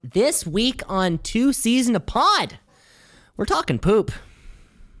This week on Two Season a Pod, we're talking poop.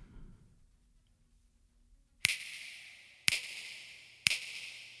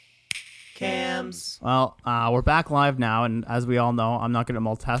 Cams. Well, we're back live now, and as we all know, I'm not good at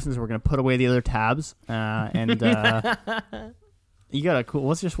multitasking, so we're going to put away the other tabs. You got a cool...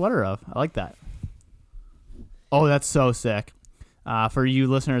 What's your sweater of? I like that. Oh, that's so sick. For you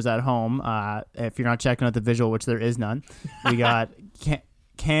listeners at home, if you're not checking out the visual, which there is none, we got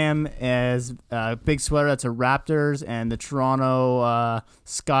Cam as a big sweater that's a Raptors and the Toronto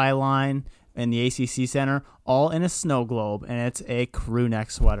skyline and the ACC Center, all in a snow globe, and it's a crew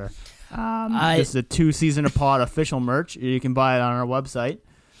neck sweater. This is a Two Season a Pod official merch. You can buy it on our website.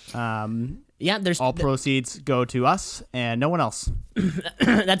 There's all proceeds go to us and no one else.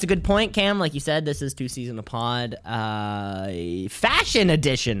 That's a good point, Cam. Like you said, this is Two Season a Pod, fashion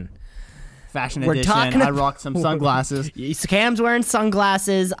edition. I rocked some sunglasses. Cam's wearing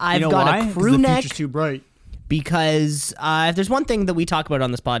sunglasses. I've got why? a crew neck. The future's too bright. Because if there's one thing that we talk about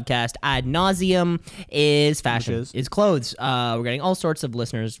on this podcast ad nauseum is fashion, is clothes. We're getting all sorts of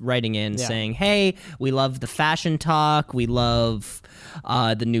listeners writing in saying, hey, we love the fashion talk. We love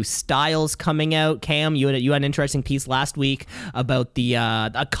the new styles coming out. Cam, you had an interesting piece last week about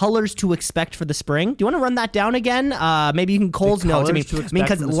the colors to expect for the spring. Do you want to run that down again? Maybe you can Cole's notes.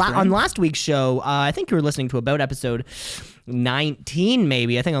 Because on last week's show, I think you were listening to about episode 19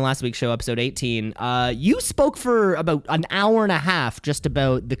 maybe. I think on last week's show, episode 18, you spoke for about an hour and a half just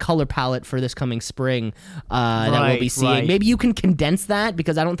about the color palette for this coming spring that we'll be seeing. Right. Maybe you can condense that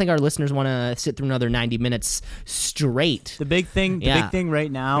because I don't think our listeners want to sit through another 90 minutes straight. The big thing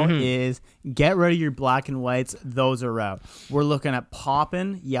right now is get rid of your black and whites. Those are out. We're looking at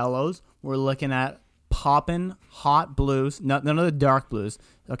poppin' yellows. We're looking at poppin' hot blues. None of the dark blues.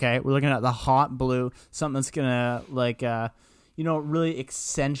 Okay, we're looking at the hot blue, something that's gonna really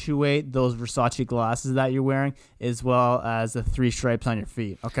accentuate those Versace glasses that you're wearing, as well as the 3 stripes on your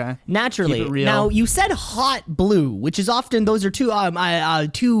feet. Okay, naturally. Keep it real. Now you said hot blue, which is often those are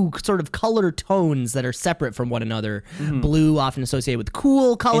two sort of color tones that are separate from one another. Mm-hmm. Blue often associated with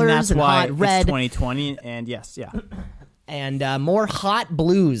cool colors, and that's why hot red. It's 2020, and yes. And more hot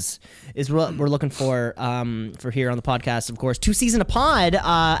blues is what we're looking for here on the podcast, of course. Two Season a Pod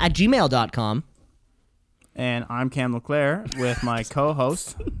at gmail.com. And I'm Cam LeClaire with my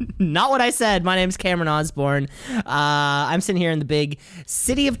co-host. Not what I said. My name's Cameron Osborne. I'm sitting here in the big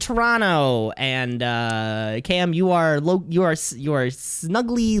city of Toronto. And Cam, you are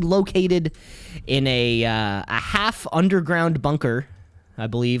snugly located in a half underground bunker, I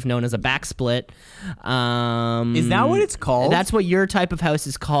believe, known as a backsplit. Is that what it's called? That's what your type of house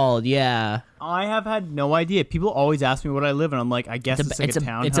is called, yeah. I have had no idea. People always ask me what I live in. I'm like, I guess it's like a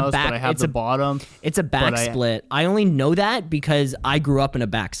townhouse, but I have the bottom. It's a backsplit. I only know that because I grew up in a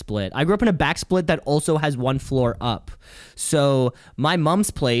backsplit. I grew up in a backsplit that also has one floor up. So my mom's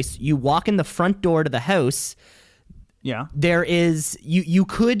place, you walk in the front door to the house. Yeah. There is, you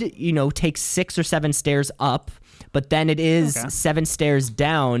could, take 6 or 7 stairs up, but then it is 7 stairs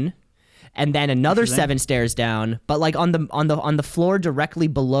down, and then another 7 stairs down. But like on the floor directly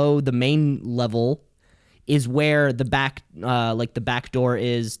below the main level is where the back the back door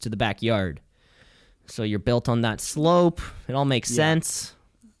is to the backyard. So you're built on that slope. It all makes sense.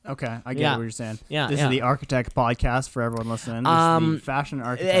 Okay, I get what you're saying. Yeah, this is the Architect Podcast for everyone listening. This is the Fashion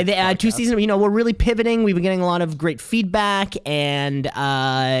Architect. Two Seasons. We're really pivoting. We've been getting a lot of great feedback, and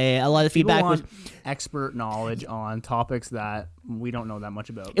a lot of the feedback was expert knowledge on topics that we don't know that much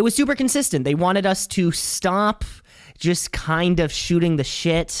about. It was super consistent. They wanted us to stop just kind of shooting the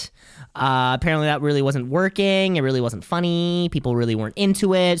shit. Apparently that really wasn't working. It really wasn't funny. People really weren't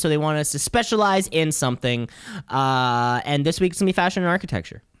into it. So they wanted us to specialize in something. And this week's going to be fashion and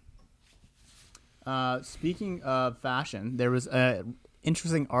architecture. Speaking of fashion, there was an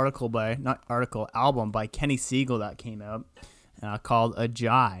interesting album by Kenny Siegel that came out called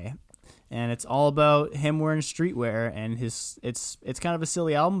Ajay. And it's all about him wearing streetwear, and it's kind of a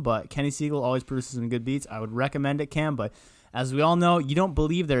silly album, but Kenny Siegel always produces some good beats. I would recommend it, Cam, but as we all know, you don't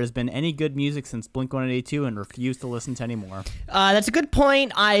believe there has been any good music since Blink-182 and refuse to listen to any more. That's a good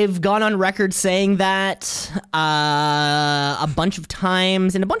point. I've gone on record saying that a bunch of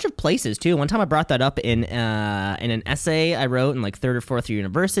times in a bunch of places too. One time I brought that up in an essay I wrote in like 3rd or 4th year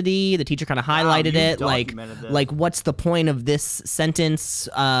university. The teacher kind of highlighted it, like what's the point of this sentence?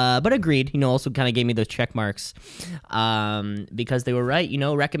 But agreed. Also kind of gave me those check marks because they were right.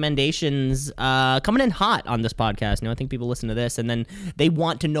 Recommendations coming in hot on this podcast. I think people listen to this and then they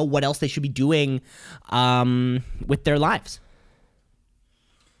want to know what else they should be doing with their lives.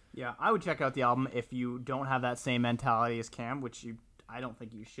 Yeah, I would check out the album if you don't have that same mentality as Cam, which I don't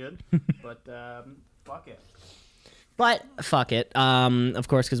think you should. But fuck it. But fuck it. Of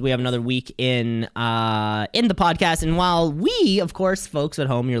course, because we have another week in the podcast, and while we, of course, folks at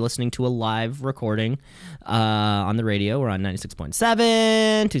home, you're listening to a live recording on the radio. We're on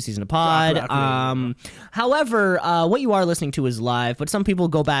 96.7, Two Season a Pod. However, what you are listening to is live, but some people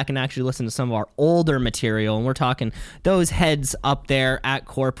go back and actually listen to some of our older material, and we're talking those heads up there at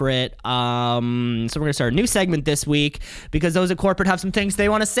corporate. So we're gonna start a new segment this week because those at corporate have some things they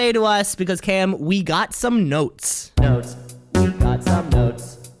want to say to us. Because Cam, we got some notes. We got some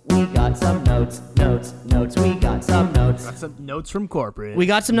notes. We got some notes. We got some notes. Got some notes from corporate. We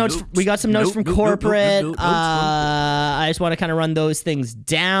got some notes. We got some notes from corporate. I just want to kind of run those things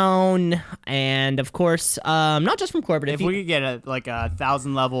down, and of course, not just from corporate. If we could get a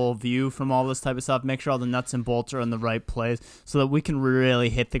 1,000 level view from all this type of stuff, make sure all the nuts and bolts are in the right place, so that we can really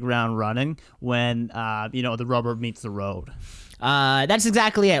hit the ground running when the rubber meets the road. That's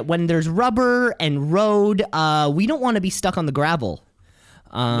exactly it. When there's rubber and road, we don't want to be stuck on the gravel.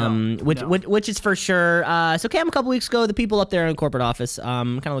 Which is for sure. So Cam, a couple weeks ago, the people up there in the corporate office,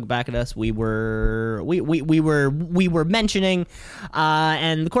 kind of look back at us. We were mentioning,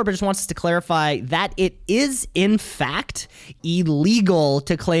 and the corporate just wants us to clarify that it is in fact illegal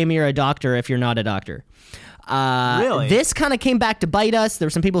to claim you're a doctor if you're not a doctor. Really? This kind of came back to bite us. There were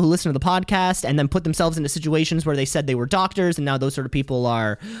some people who listened to the podcast and then put themselves into situations where they said they were doctors, and now those sort of people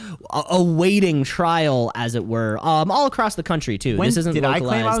are awaiting trial, as it were, all across the country too. When this isn't did localized. I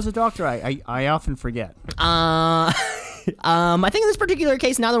claim I was a doctor? I often forget. I think in this particular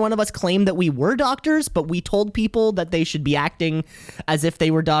case, neither one of us claimed that we were doctors, but we told people that they should be acting as if they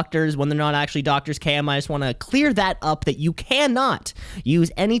were doctors when they're not actually doctors. Cam, I just want to clear that up, that you cannot use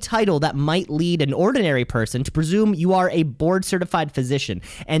any title that might lead an ordinary person to presume you are a board-certified physician,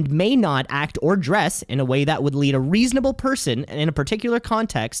 and may not act or dress in a way that would lead a reasonable person in a particular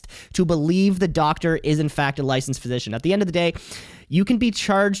context to believe the doctor is in fact a licensed physician. At the end of the day, you can be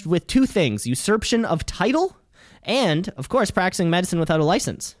charged with two things: usurpation of title, and, of course, practicing medicine without a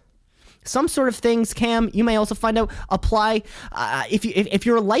license. Some sort of things, Cam, you may also find out apply if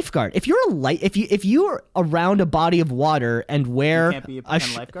you're a lifeguard. If you're around a body of water and wear you can't be a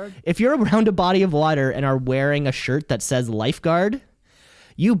lifeguard? If you're around a body of water and are wearing a shirt that says lifeguard,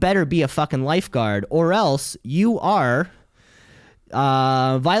 you better be a fucking lifeguard, or else you are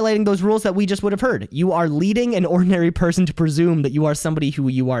violating those rules that we just would have heard. You are leading an ordinary person to presume that you are somebody who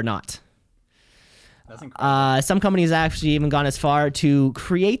you are not. Some companies actually even gone as far to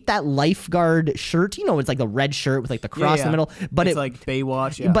create that lifeguard shirt. You know, it's like the red shirt with like the cross in the middle, but it's like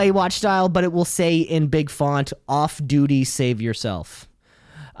Baywatch, Baywatch style. But it will say in big font, "Off duty, save yourself."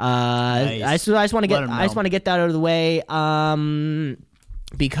 Nice. I just want to get that out of the way.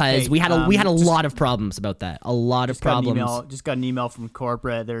 Because we had a lot of problems about that. A lot of problems. Just got an email from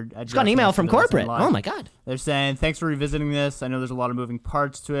corporate. Just got an email from corporate. Oh my god. They're saying, thanks for revisiting this. I know there's a lot of moving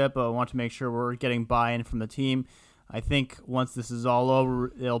parts to it, but I want to make sure we're getting buy-in from the team. I think once this is all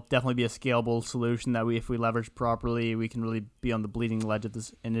over, it'll definitely be a scalable solution that if we leverage properly, we can really be on the bleeding edge of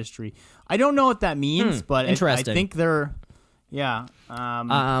this industry. I don't know what that means, but I think they're... Yeah. A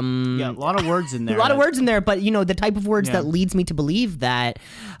lot of words in there. A lot of words in there, but the type of words that leads me to believe that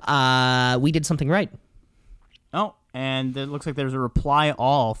we did something right. Oh, and it looks like there's a reply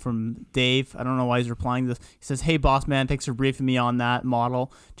all from Dave. I don't know why he's replying to this. He says, "Hey, boss man, thanks for briefing me on that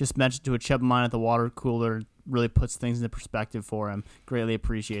model. Just mentioned to a chip of mine at the water cooler. Really puts things into perspective for him. Greatly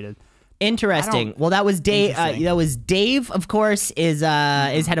appreciated." Interesting. Well, that was Dave. Dave, of course, is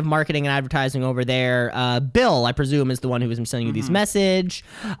head of marketing and advertising over there. Bill, I presume, is the one who was sending you these message.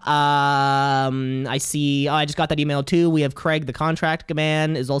 I see. I just got that email too. We have Craig, the contract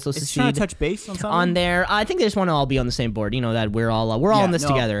man, is also trying to touch base on something on there. I think they just want to all be on the same board. That we're all in this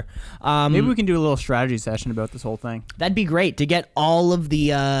together. Maybe we can do a little strategy session about this whole thing. That'd be great to get all of the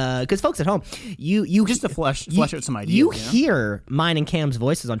because folks at home, you just to flesh out some ideas. You hear mine and Cam's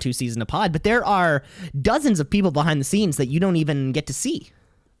voices on Two Season of Pod, but there are dozens of people behind the scenes that you don't even get to see.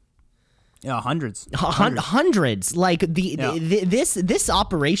 Yeah, hundreds. Like this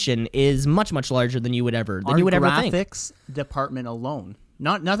operation is much larger than you would ever think. Our graphics department alone,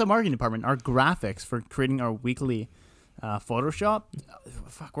 not the marketing department, our graphics for creating our weekly Photoshop.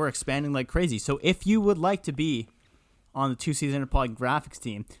 Fuck, we're expanding like crazy. So if you would like to be on the Two Season Pod graphics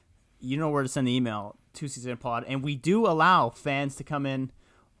team, you know where to send the email. Two Season Pod, and we do allow fans to come in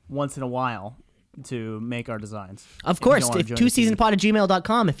once in a while to make our designs. Of course, if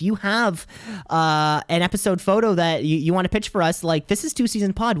twoseasonpod@gmail.com. If you have an episode photo that you want to pitch for us, like this is Two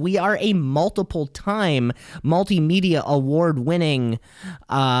Season Pod. We are a multiple-time multimedia award-winning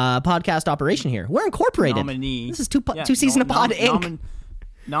podcast operation here. We're incorporated. Nominee. This is Two Season Pod Inc.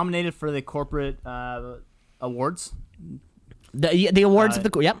 Nominated for the corporate awards. The awards of the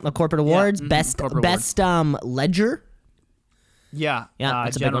corporate awards, best ledger. Yeah,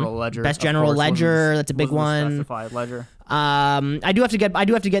 that's a general big one. ledger. Best general ledger, that's a big one. Specified ledger. I do have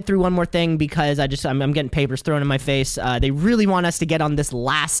to get through one more thing because I'm getting papers thrown in my face. They really want us to get on this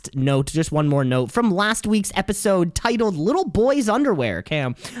last note, just one more note from last week's episode titled "Little Boys Underwear."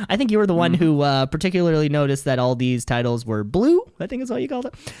 Cam, I think you were the one who particularly noticed that all these titles were blue. I think is what you called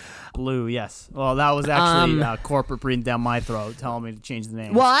it. Blue, yes. Well, that was actually corporate breathing down my throat, telling me to change the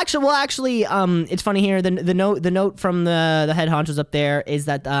name. Well, actually, it's funny here. The note from the head honchos up there is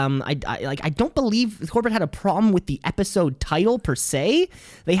that I don't believe corporate had a problem with the episode title per se.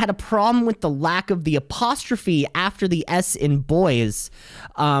 They had a problem with the lack of the apostrophe after the S in boys,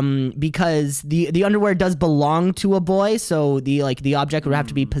 because the underwear does belong to a boy, so the object would have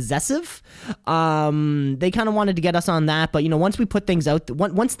to be possessive. They kind of wanted to get us on that, but once we put things out,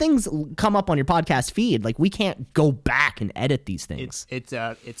 once things come up on your podcast feed, like we can't go back and edit these things. It's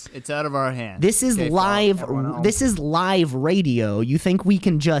out of our hands. This is live. This is live radio. You think we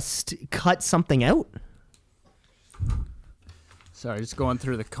can just cut something out? Sorry, just going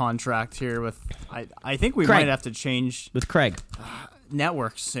through the contract here with. I think we Craig. might have to change With Craig.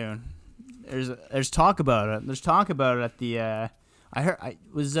 networks soon. There's talk about it. There's talk about it at the. I heard.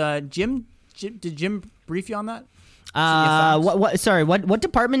 Was Jim? Did Jim brief you on that? What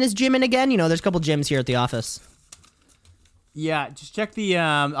department is Jim in again? There's a couple gyms here at the office. Yeah, just check the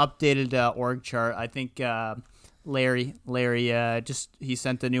updated org chart. I think Larry he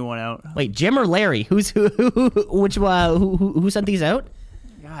sent the new one out. Wait, Jim or Larry? Who sent these out?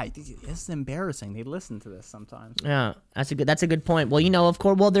 Yeah, it's embarrassing. They listen to this sometimes. Yeah, that's a good point. Well, of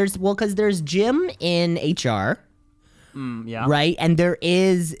course, because there's Jim in HR. Yeah. Right, and there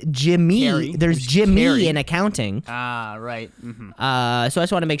is Jimmy. Carrie. There's Jimmy Carrie. in accounting. Right. Mm-hmm. So I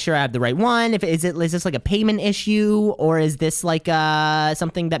just want to make sure I have the right one. Is this like a payment issue, or is this like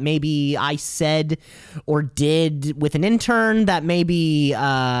something that maybe I said or did with an intern that maybe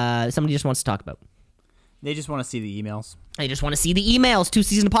somebody just wants to talk about? They just want to see the emails. They just want to see the emails.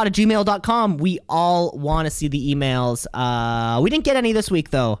 twoseasonpod@gmail.com. We all want to see the emails. We didn't get any this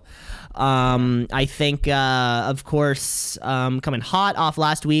week though. I think, of course, coming hot off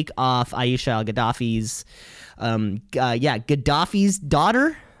last week off Aisha al-Gaddafi's, Gaddafi's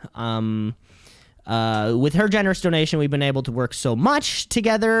daughter. With her generous donation, we've been able to work so much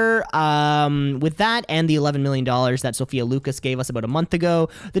together. With that and the $11 million that Sophia Lucas gave us about a month ago,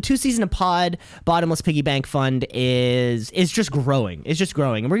 the Two Season Pod Bottomless Piggy Bank Fund is just growing. It's just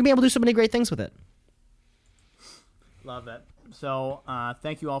growing, and we're gonna be able to do so many great things with it. Love it. So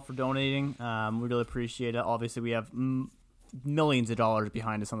thank you all for donating. We really appreciate it. Obviously, we have millions of dollars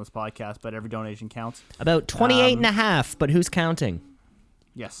behind us on this podcast, but every donation counts. About 28 and a half, but who's counting?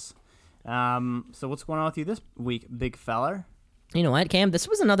 Yes. So what's going on with you this week, big feller? You know what, Cam? This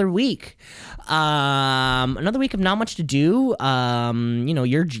was another week. Another week of not much to do.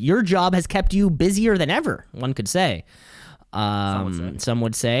 Your job has kept you busier than ever, one could say. Some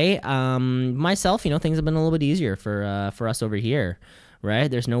would say. Myself, things have been a little bit easier for us over here, right?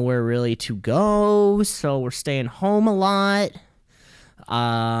 There's nowhere really to go, so we're staying home a lot.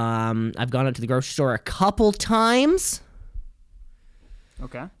 I've gone out to the grocery store a couple times.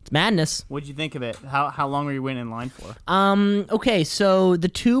 Okay. It's madness. What'd you think of it? How long were you waiting in line for? Okay, so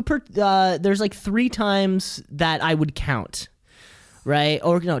there's like 3 times that I would count, right?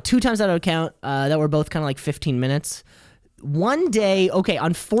 Or no, 2 times that I would count that were both kind of like 15 minutes. One day, okay,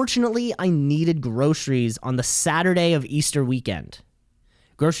 unfortunately, I needed groceries on the Saturday of Easter weekend.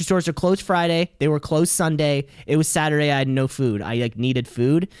 Grocery stores are closed Friday. They were closed Sunday. It was Saturday. I had no food. I needed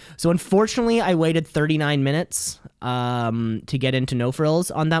food. So unfortunately, I waited 39 minutes to get into No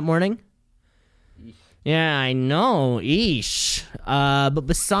Frills on that morning. Yeah, I know. Eesh. But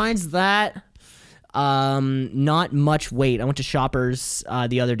besides that, not much wait. I went to Shoppers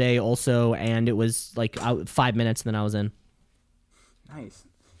the other day also, and it was like 5 minutes, and then I was in. Nice.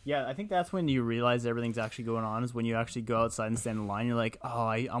 Yeah, I think that's when you realize everything's actually going on, is when you actually go outside and stand in line. You're like, oh,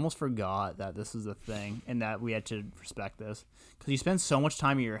 I almost forgot that this is a thing and that we had to respect this. Because you spend so much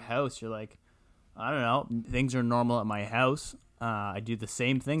time at your house, you're like, I don't know, things are normal at my house. I do the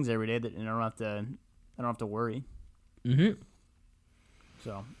same things every day, and I don't have to worry. Mm-hmm.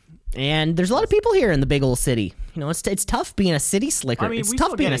 So, and there's a lot of people here in the big old city. You know, it's tough being a city slicker. I mean, it's we tough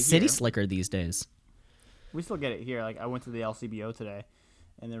still being get a it city here. slicker these days. We still get it here. Like, I went to the LCBO today,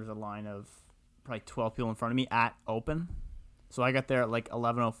 and there was a line of probably 12 people in front of me at open. So I got there at like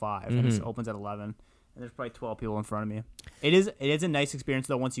 11:05, and it opens at 11. And there's probably 12 people in front of me. It is a nice experience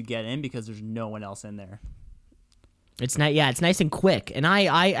though once you get in because there's no one else in there. It's not. Yeah, it's nice and quick. And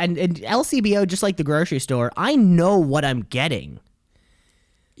and LCBO, just like the grocery store, I know what I'm getting.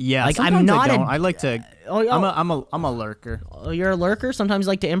 Yeah, like sometimes I'm not. I like to. I'm a lurker. Oh, you're a lurker. Sometimes you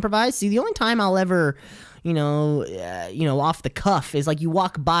like to improvise. See, the only time I'll ever, off the cuff is like you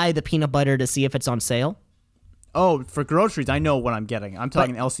walk by the peanut butter to see if it's on sale. Oh, for groceries, I know what I'm getting. I'm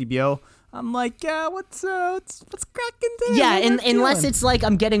talking LCBO. I'm like, yeah, what's cracking today? Yeah, unless it's like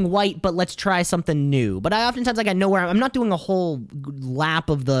I'm getting white, but let's try something new. But I oftentimes like I know where I'm not doing a whole lap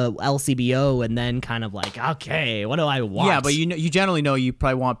of the LCBO and then kind of like, okay, what do I want? Yeah, but you generally know you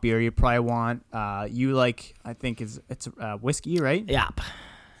probably want beer. You probably want you like I think it's whiskey, right? Yep.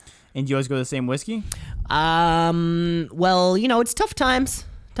 And you always go to the same whiskey? Well, it's tough times.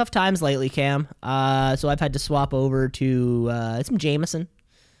 Tough times lately, Cam. So I've had to swap over to some Jameson.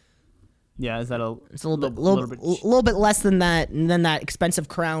 Yeah, is that it's a little bit less than that expensive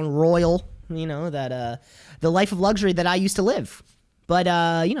Crown Royal, that the life of luxury that I used to live. But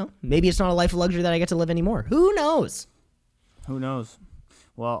maybe it's not a life of luxury that I get to live anymore. Who knows? Who knows?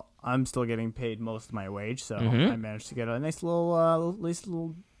 Well, I'm still getting paid most of my wage, so I managed to get a nice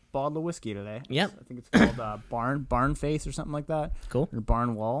little bottle of whiskey today. Yep. I think it's called Barn Face or something like that. Cool. Or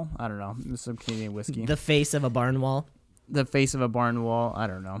Barn Wall. I don't know. It's some Canadian whiskey. The face of a barn wall. The face of a barn wall. I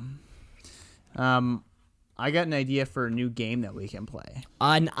don't know. I got an idea for a new game that we can play.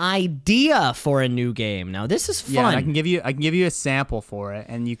 An idea for a new game. Now this is fun. Yeah, I can give you a sample for it,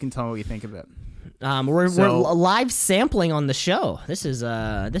 and you can tell me what you think of it. We're live sampling on the show. This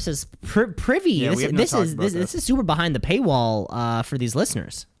is privy. Yeah, this is super behind the paywall for these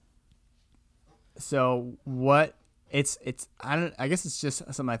listeners. So what? I guess it's just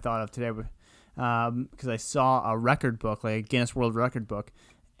something I thought of today, because I saw a record book, like a Guinness World Record book.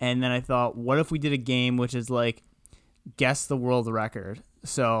 And then I thought, what if we did a game which is like guess the world record?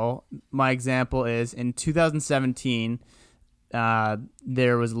 So my example is in 2017,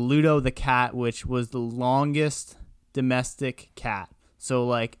 there was Ludo the cat, which was the longest domestic cat. So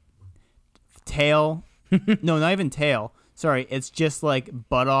like tail, no, not even tail. Sorry, it's just like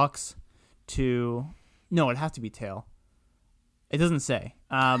buttocks to, no, it'd have to be tail. It doesn't say,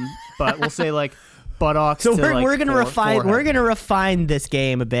 but we'll say like buttocks. So we're gonna refine. Forehead. We're gonna refine this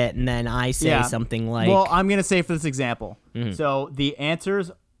game a bit, and then I say something like. Well, I'm gonna say for this example. So the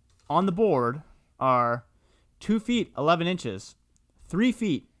answers on the board are 2 feet 11 inches, 3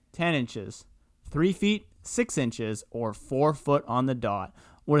 feet 10 inches, 3 feet 6 inches, or 4 foot on the dot.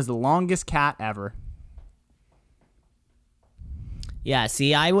 What is the longest cat ever? Yeah.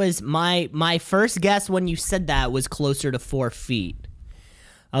 See, I was my first guess when you said that was closer to 4 feet.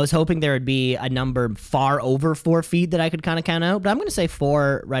 I was hoping there would be a number far over 4 feet that I could kind of count out, but I'm going to say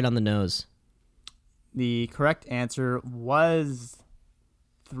 4 right on the nose. The correct answer was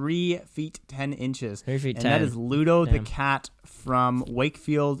 3 feet 10 inches. 3 feet 10. And that is Ludo the cat from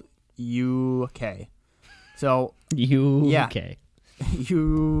Wakefield, UK. So UK.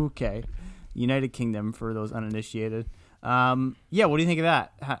 UK. United Kingdom for those uninitiated. What do you think of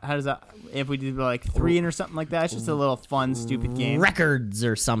that? How does that, if we did like 3 or something like that? It's just a little fun, stupid game. Records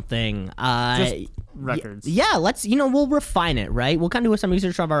or something. Just records. Yeah, we'll refine it, right? We'll kind of do some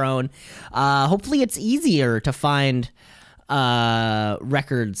research of our own. Hopefully it's easier to find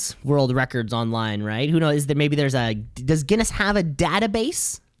records, world records online, right? Who knows? Does Guinness have a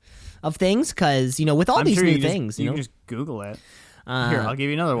database of things? Because, with all these new things. You can just Google it. Here, I'll give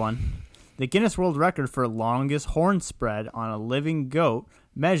you another one. The Guinness World Record for longest horn spread on a living goat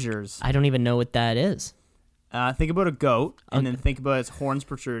measures. I don't even know what that is. Think about a goat, and then think about its horns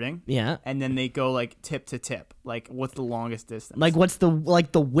protruding. Yeah. And then they go like tip to tip. Like, what's the longest distance? Like, what's the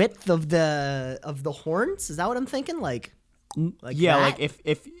width of the horns? Is that what I'm thinking? Like yeah, that? like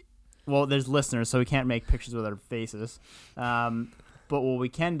if well, there's listeners, so we can't make pictures with our faces. But what we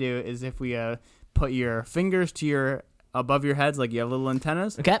can do is if we put your fingers to above your heads, like you have little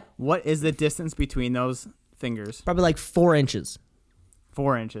antennas. Okay. What is the distance between those fingers? Probably like 4 inches.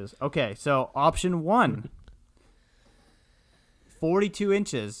 4 inches. Okay, so option 1, 42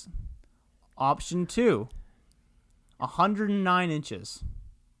 inches. Option 2, 109 inches.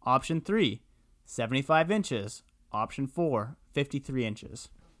 Option 3, 75 inches. Option 4, 53 inches.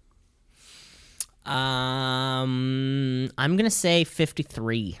 I'm gonna say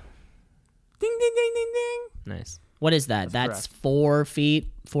 53. Ding, ding, ding, ding, ding. Nice. What is that? That's 4 feet,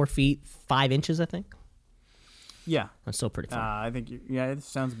 5 inches, I think. Yeah. That's still pretty far. I think, it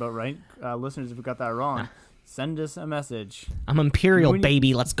sounds about right. Listeners, if we got that wrong, send us a message. I'm Imperial,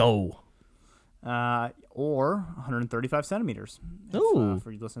 baby. Let's go. Or 135 centimeters. Ooh.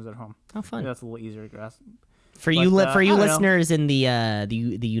 For you listeners at home. How fun. Maybe that's a little easier to grasp. For you listeners in the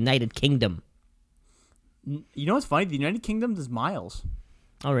United Kingdom. You know what's funny? The United Kingdom does miles.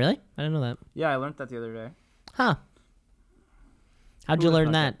 Oh, really? I didn't know that. Yeah, I learned that the other day. Huh. How'd you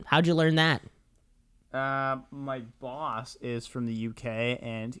learn that? My boss is from the UK,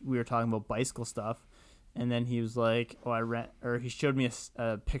 and we were talking about bicycle stuff. And then he was like, he showed me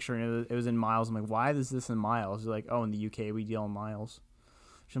a picture, and it was in miles. I'm like, why is this in miles? He's like, oh, in the UK, we deal in miles.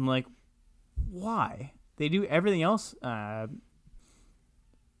 So I'm like, why? They do everything else.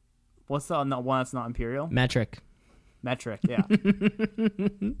 What's the one that's not imperial? Metric, yeah.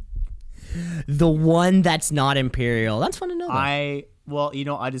 The one that's not imperial. That's fun to know. I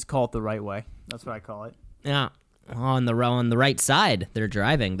just call it the right way. That's what I call it. Yeah. On the right side, they're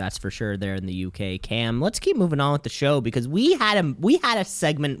driving. That's for sure. There in the UK. Cam, let's keep moving on with the show because we had a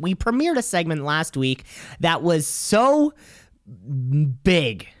segment. We premiered a segment last week that was so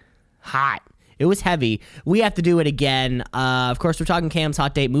big, hot. It was heavy. We have to do it again. Of course, we're talking Cam's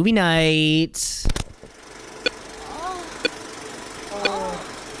Hot Date Movie Night.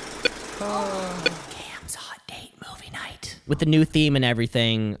 Cam's Hot Date Movie Night. With the new theme and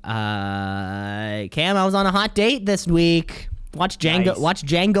everything. Cam, I was on a hot date this week. Watch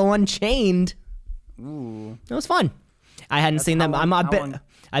Django Unchained. Ooh. It was fun. I hadn't seen them.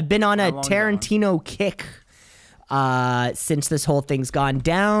 I've been on a Tarantino kick since this whole thing's gone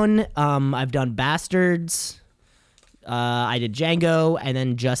down. I've done Bastards. I did Django, and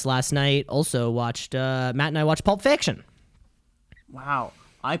then just last night also watched Matt and I watched Pulp Fiction. Wow.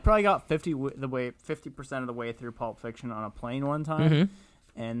 I probably got 50% of the way through Pulp Fiction on a plane one time,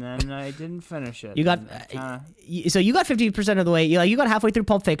 and then I didn't finish it. You got 50% of the way. You got halfway through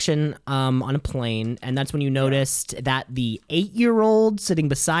Pulp Fiction on a plane, and that's when you noticed that the 8-year-old sitting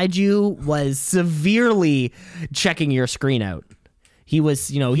beside you was severely checking your screen out. He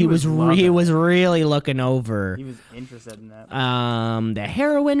was really looking over. He was interested in that. The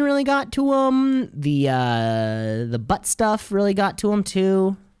heroin really got to him. The butt stuff really got to him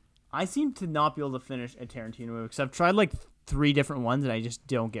too. I seem to not be able to finish a Tarantino movie because I've tried like 3 different ones and I just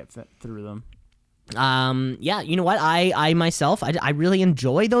don't get through them. Yeah, you know what? I myself, I really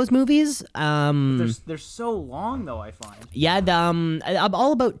enjoy those movies. They're so long though, I find. Yeah, I'm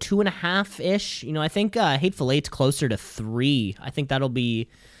all about 2.5-ish. You know, I think Hateful Eight's closer to 3. I think that'll be,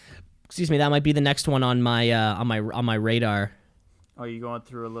 that might be the next one on my radar. Oh, you're going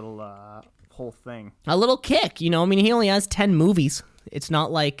through a little whole thing. A little kick, you know. I mean, he only has 10 movies. It's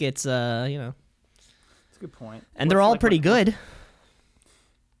not like it's That's a good point. And they're all pretty good.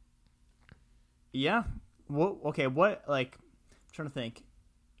 Yeah. Well, okay. What, I'm trying to think.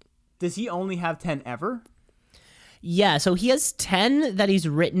 Does he only have 10 ever? Yeah, so he has 10 that he's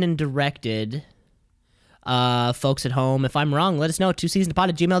written and directed. Folks at home, if I'm wrong, let us know.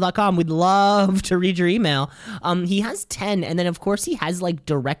 2seasonpod@gmail.com. We'd love to read your email. He has 10, and then of course he has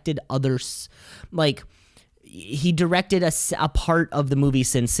directed others. He directed a part of the movie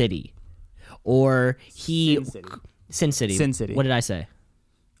Sin City, or Sin City. What did I say?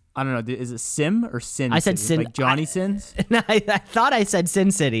 I don't know. Is it Sim or Sin? I said City? Sin. Like Johnny Sins? I thought I said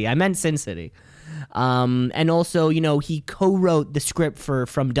Sin City. I meant Sin City. And also, he co-wrote the script for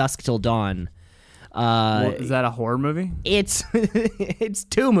From Dusk Till Dawn. Is that a horror movie? It's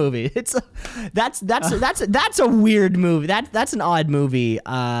 2 movies. That's a weird movie. That's an odd movie.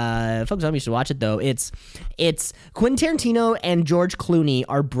 Folks, you should watch it though. It's Quentin Tarantino and George Clooney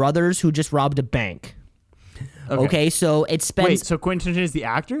are brothers who just robbed a bank. Okay, so it spends. Wait, so Quentin Tarantino is the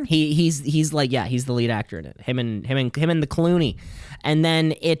actor? He's the lead actor in it. Him and the Clooney, and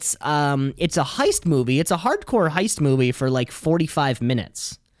then it's a heist movie. It's a hardcore heist movie for 45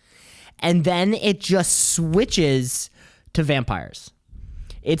 minutes, and then it just switches to vampires.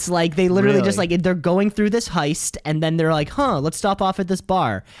 It's like they literally just they're going through this heist, and then they're like, let's stop off at this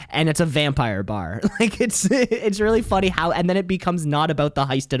bar, and it's a vampire bar. It's really funny how, and then it becomes not about the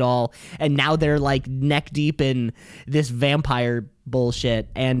heist at all, and now they're neck deep in this vampire bullshit,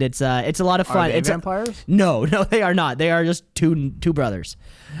 and it's a lot of fun. Are they vampires? No, they are not. They are just two brothers.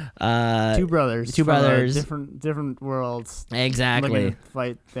 Two brothers. Different worlds. Exactly. Looking to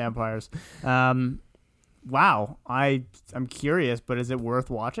fight vampires. Wow, I'm curious, but is it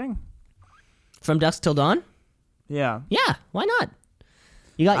worth watching? From Dusk Till Dawn? Yeah. Yeah, why not?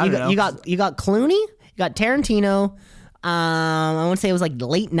 You got Clooney, you got Tarantino, I want to say it was like the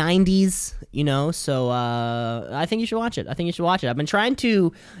late 90s, so I think you should watch it. I've been trying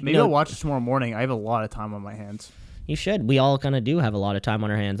to... Maybe I'll watch it tomorrow morning. I have a lot of time on my hands. You should. We all kind of do have a lot of time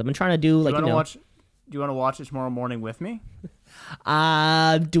on our hands. I've been trying to do Do you want to watch it tomorrow morning with me? Do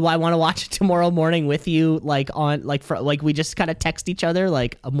I want to watch it tomorrow morning with you, we just kind of text each other,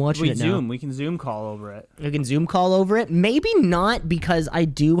 like, I'm watching it now? We can Zoom call over it. We can Zoom call over it? Maybe not, because I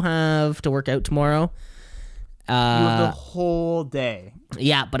do have to work out tomorrow. You have the whole day.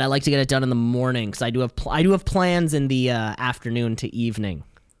 Yeah, but I like to get it done in the morning, because I do have plans in the afternoon to evening.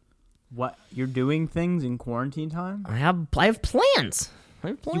 What? You're doing things in quarantine time? I have plans.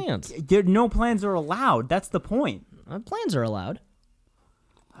 No plans are allowed. That's the point. Plans are allowed.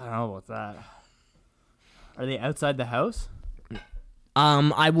 I don't know about that. Are they outside the house?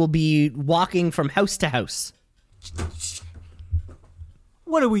 I will be walking from house to house.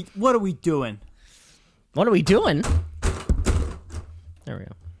 What are we doing? What are we doing? There we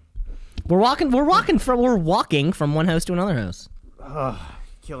go. We're walking from one house to another house. Ugh,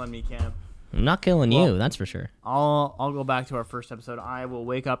 killing me, Cam. I'm not killing you, that's for sure. I'll go back to our first episode. I will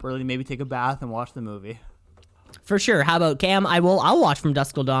wake up early, maybe take a bath and watch the movie. For sure. How about Cam? I'll watch From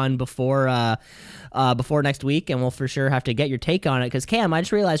Dusk Till Dawn before next week, and we'll for sure have to get your take on it. Because Cam, I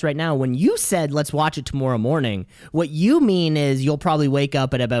just realized right now, when you said let's watch it tomorrow morning, what you mean is you'll probably wake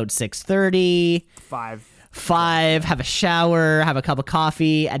up at about 6:30, 5, have a shower, have a cup of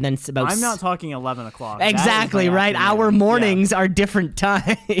coffee, and then about... I'm not talking 11 o'clock. Exactly, right? Afternoon. Our mornings are different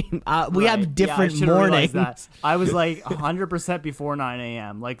time. We have different mornings. That. I was like 100% before 9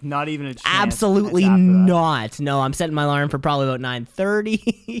 a.m. Like, not even a chance. Absolutely not. No, I'm setting my alarm for probably about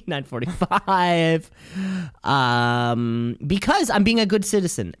 9:30, 9:45. Because I'm being a good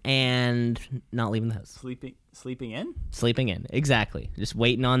citizen and not leaving the house. Sleeping in? Sleeping in, exactly. Just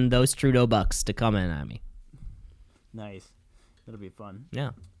waiting on those Trudeau bucks to come in at me. Nice. That'll be fun.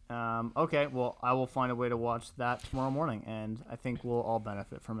 Yeah. Okay, well, I will find a way to watch that tomorrow morning, and I think we'll all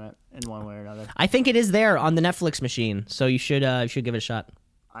benefit from it in one way or another. I think it is there on the Netflix machine, so you should give it a shot.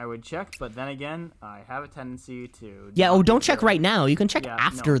 I would check, but then again, I have a tendency to... Yeah, don't check right now. You can check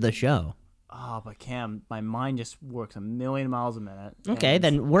after the show. Oh, but Cam, my mind just works a million miles a minute. Okay,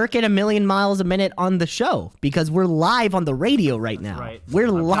 then work at a million miles a minute on the show, because we're live on the radio right now. Right. We're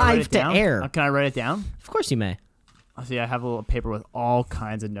live to air. Can I write it down? Of course you may. See, I have a little paper with all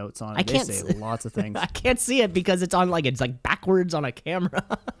kinds of notes on it. They say lots of things. I can't see it because it's like backwards on a camera.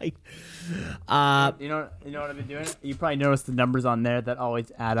 You know what I've been doing? You probably noticed the numbers on there that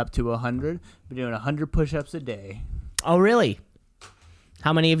always add up to 100. I've been doing 100 push-ups a day. Oh, really?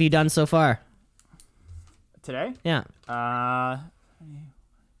 How many have you done so far? Today? Yeah. I'm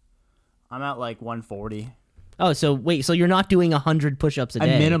at like 140. Oh, so wait, so you're not doing 100 push-ups a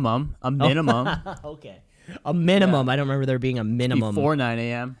day? A minimum. Okay. A minimum. Yeah. I don't remember there being a minimum. Before 9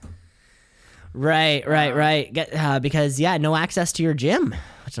 a.m. Right. Because, no access to your gym.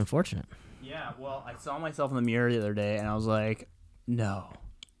 That's unfortunate. Yeah, well, I saw myself in the mirror the other day, and I was like, no.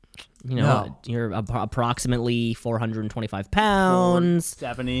 You're approximately 425 pounds.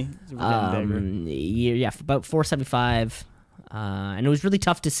 470. Yeah, about 475. And it was really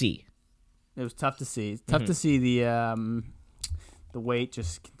tough to see. It was tough to see. It's tough to see the weight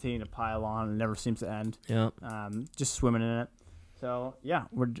just continue to pile on and never seems to end. Yeah. Just swimming in it. So yeah,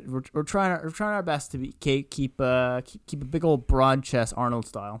 we're trying our best to keep a big old broad chest Arnold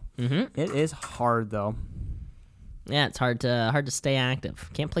style. Mm-hmm. It is hard though. Yeah, it's hard to stay active.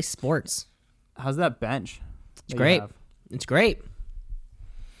 Can't play sports. How's that bench? It's great. It's great.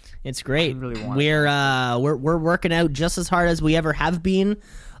 It's great. I really want we're working out just as hard as we ever have been.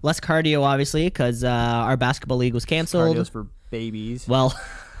 Less cardio, obviously, because our basketball league was canceled. Cardio's for babies. Well,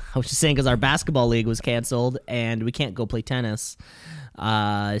 I was just saying because our basketball league was canceled and we can't go play tennis.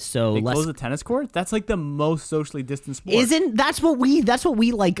 So they close the tennis court. That's like the most socially distant sport. That's what we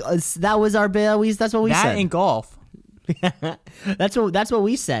like. That was our that's what we said. That and golf. That's what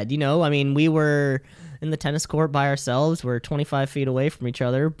we said. I mean, we were in the tennis court by ourselves. We're 25 feet away from each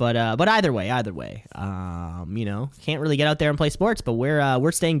other. But either way, can't really get out there and play sports. But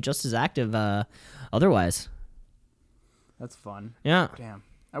we're staying just as active. Otherwise, that's fun. Yeah. Damn.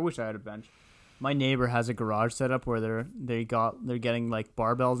 I wish I had a bench. My neighbor has a garage set up where they're getting like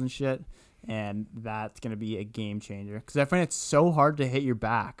barbells and shit, and that's gonna be a game changer because I find it so hard to hit your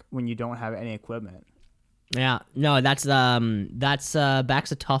back when you don't have any equipment. Yeah, no, that's back's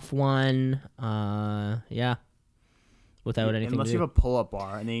a tough one. Yeah, without anything. Unless to you do. have a pull-up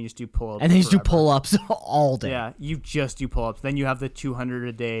bar, and then you just do pull-ups. And then you just do forever. pull-ups all day. Yeah, you just do pull-ups. Then you have the 200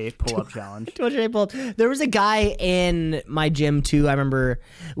 a day pull-up challenge. 200 pull-ups. There was a guy in my gym too. I remember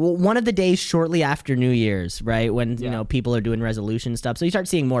one of the days shortly after New Year's, right, when you know people are doing resolution stuff. So you start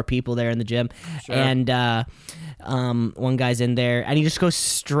seeing more people there in the gym, and one guy's in there, and he just goes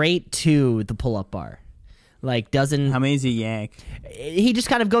straight to the pull-up bar. Like doesn't. How many is he yank? He just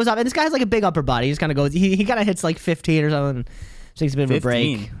kind of goes up, and this guy's like a big upper body. He just kind of goes. He kind of hits like 15 or something. Takes a bit of a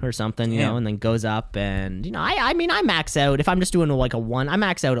break or something, you know, and then goes up. And you know, I mean, I max out if I'm just doing like a 1. I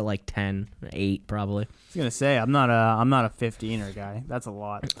max out at like 10, 8 probably. I was gonna say I'm not a 15er guy. That's a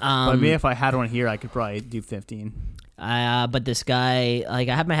lot. But maybe if I had one here, I could probably do 15. But this guy, like,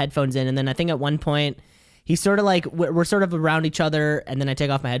 I have my headphones in, and then I think at one point. He's sort of like, we're sort of around each other, and then I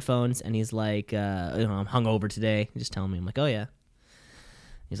take off my headphones, and he's like, I'm hungover today. He's just telling me. I'm like, oh, yeah.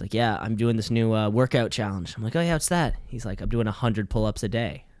 He's like, yeah, I'm doing this new workout challenge. I'm like, oh, yeah, what's that? He's like, I'm doing 100 pull-ups a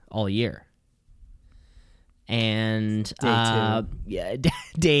day all year. And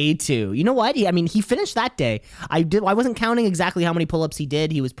day 2. You know what? He finished that day. I wasn't counting exactly how many pull-ups he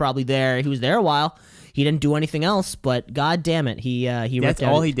did. He was probably there. He was there a while. He didn't do anything else, but god damn it, he That's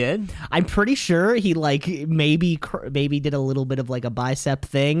all he did? I'm pretty sure he like maybe did a little bit of like a bicep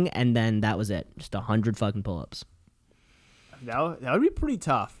thing, and then that was it. Just 100 fucking pull-ups. That would be pretty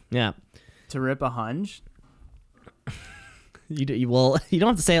tough. Yeah. To rip a hunch. You don't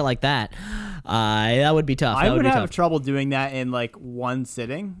have to say it like that. That would be tough. I would have trouble doing that in like one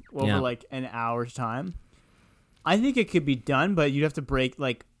sitting over like an hour's time. I think it could be done, but you'd have to break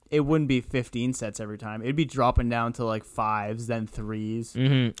like. It wouldn't be 15 sets every time. It'd be dropping down to like 5s, then 3s.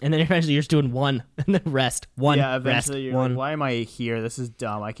 Mm-hmm. And then eventually you're just doing 1, and then rest. 1, yeah, eventually rest, you're 1. like, why am I here? This is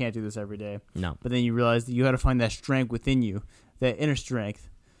dumb. I can't do this every day. No. But then you realize that you got to find that strength within you, that inner strength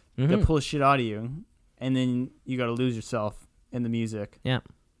that pulls shit out of you. And then you got to lose yourself in the music. Yeah.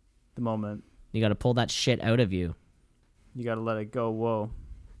 The moment. You got to pull that shit out of you. You got to let it go. Whoa.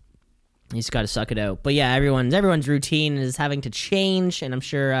 You just got to suck it out. But yeah, everyone's routine is having to change, and I'm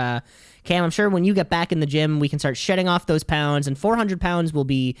sure, Cam, I'm sure when you get back in the gym, we can start shedding off those pounds, and 400 pounds will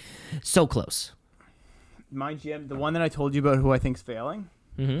be so close. My gym, the one that I told you about who I think's failing,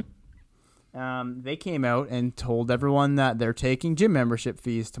 they came out and told everyone that they're taking gym membership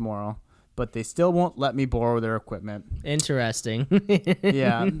fees tomorrow, but they still won't let me borrow their equipment. Interesting.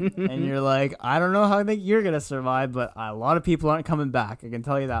 Yeah, and you're like, I don't know how I think you're going to survive, but a lot of people aren't coming back. I can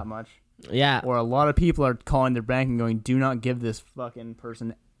tell you that much. Yeah. Or a lot of people are calling their bank and going, do not give this fucking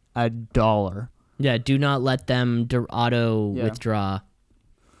person $1. Yeah, do not let them auto withdraw.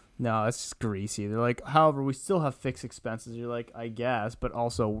 No, it's just greasy. They're like, however, we still have fixed expenses. You're like, I guess, but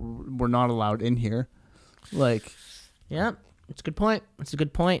also we're not allowed in here. Like, yeah, it's a good point. It's a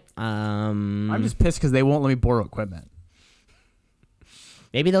good point. I'm just pissed because they won't let me borrow equipment.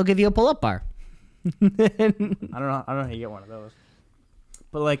 Maybe they'll give you a pull-up bar. I don't know how you get one of those.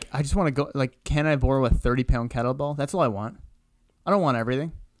 But, like, I just want to go, like, can I borrow a 30-pound kettlebell? That's all I want. I don't want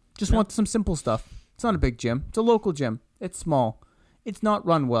everything. Just want some simple stuff. It's not a big gym. It's a local gym. It's small. It's not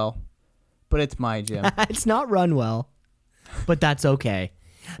run well, but it's my gym. It's not run well, but that's okay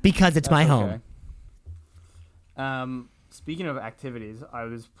because it's my home. Speaking of activities, I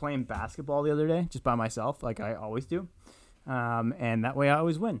was playing basketball the other day just by myself, like I always do. And that way I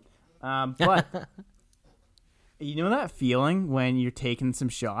always win. But... You know that feeling when you're taking some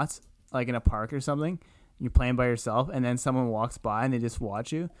shots, like in a park or something, you're playing by yourself, and then someone walks by and they just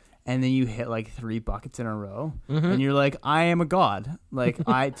watch you, and then you hit like 3 buckets in a row, and you're like, I am a god. Like,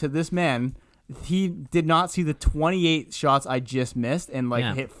 to this man, he did not see the 28 shots I just missed and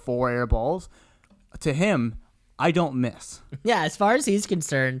hit 4 air balls. To him, I don't miss. Yeah, as far as he's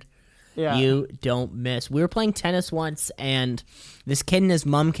concerned. Yeah. You don't miss. We were playing tennis once, and this kid and his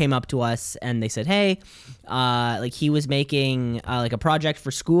mom came up to us, and they said, hey, he was making like a project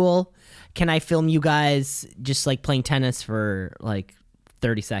for school. Can I film you guys just like playing tennis for like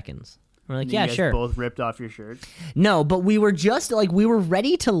 30 seconds? We're like, yeah, you guys sure. Both ripped off your shirts? No, but we were just like, we were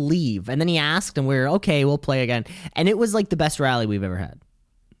ready to leave, and then he asked, and we were, okay, we'll play again. And it was like the best rally we've ever had.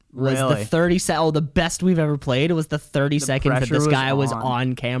 Was really? The 30 the best we've ever played. It was the 30 seconds that this guy was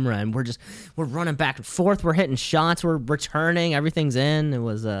on camera, and we're running back and forth, we're hitting shots, we're returning, everything's in. It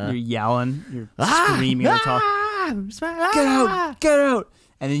was you're yelling, you're screaming at the top. Get out.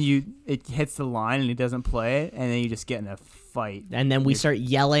 And then it hits the line and he doesn't play it, and then you just get in a fight. And then we start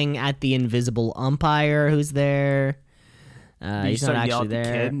yelling at the invisible umpire who's there. He's not actually there.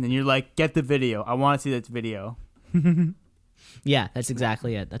 The kid, and then you're like, get the video. I want to see that video. Yeah, that's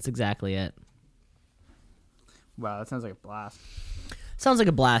exactly it. Wow, that sounds like a blast. Sounds like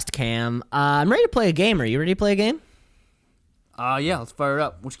a blast, Cam. I'm ready to play a game. Are you ready to play a game? Yeah, let's fire it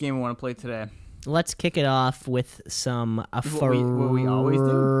up. Which game we want to play today? Let's kick it off with some What we always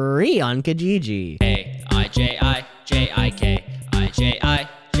do? free on Kijiji.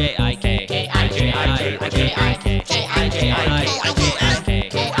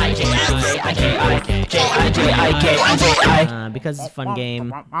 Because it's a fun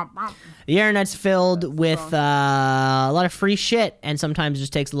game. The internet's filled with a lot of free shit, and sometimes it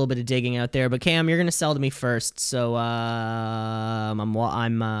just takes a little bit of digging out there. But Cam, you're gonna sell to me first, so I'm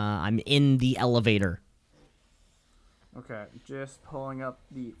in the elevator. Okay, just pulling up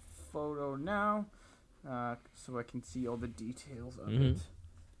the photo now, so I can see all the details of it.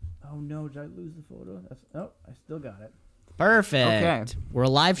 Oh no, did I lose the photo? I still got it. Perfect. Okay. We're a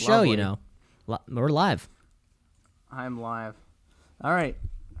live show, Lovely. you know. We're live. I'm live. All right,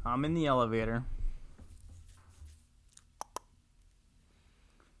 I'm in the elevator.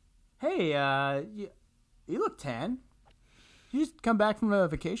 Hey, you look tan. You just come back from a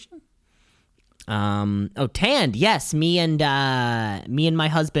vacation? Tanned. Yes, me and my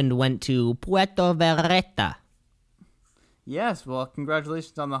husband went to Puerto Vallarta. Yes. Well,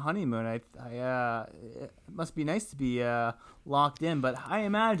 congratulations on the honeymoon. It must be nice to be locked in, but I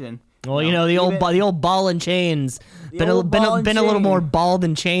imagine. Well, you know the old ball and chains. Been a little more ball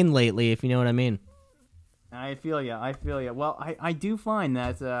than chain lately, if you know what I mean. I feel ya. Well, I do find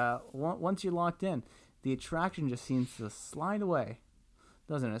that once you're locked in, the attraction just seems to slide away,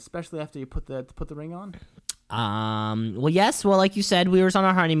 doesn't it? Especially after you put the ring on. Well, yes. Well, like you said, we were on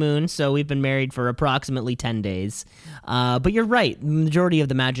our honeymoon, so we've been married for approximately 10 days. But you're right. The majority of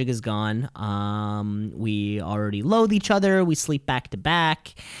the magic is gone. We already loathe each other. We sleep back to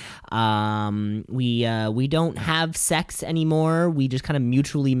back. We don't have sex anymore. We just kind of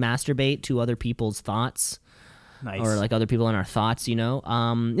mutually masturbate to other people's thoughts. Nice. Or like other people in our thoughts, you know.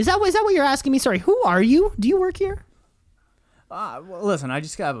 Is that what you're asking me? Sorry, who are you? Do you work here? Well, listen, I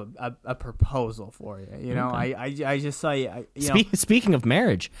just got a proposal for you. You know, Okay. I just saw you. Speaking of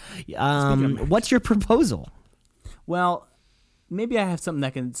marriage, what's your proposal? Well, maybe I have something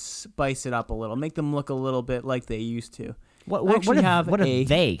that can spice it up a little, make them look a little bit like they used to. What are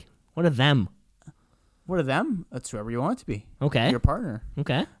they? What are them? What are them? That's whoever you want it to be. Okay. Your partner.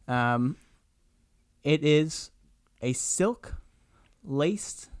 Okay. It is a silk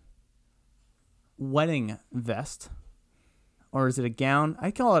laced wedding vest. Or is it a gown? I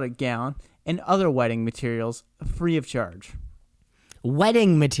call it a gown, and other wedding materials free of charge.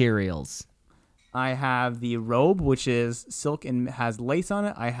 Wedding materials. I have the robe, which is silk and has lace on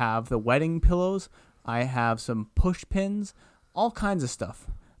it. I have the wedding pillows. I have some push pins, all kinds of stuff.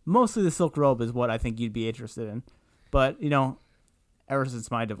 Mostly the silk robe is what I think you'd be interested in. But, you know, ever since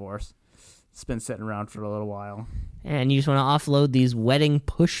my divorce, it's been sitting around for a little while. And you just want to offload these wedding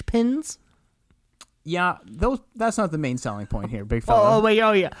push pins? Yeah, that's not the main selling point here, big fella. Oh, wait,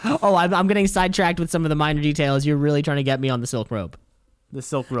 oh, yeah. Oh, I'm getting sidetracked with some of the minor details. You're really trying to get me on the silk robe. The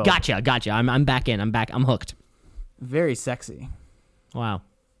silk robe. Gotcha. I'm back in. I'm hooked. Very sexy. Wow.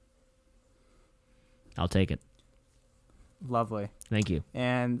 I'll take it. Lovely. Thank you.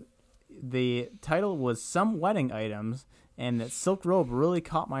 And the title was Some Wedding Items, and that silk robe really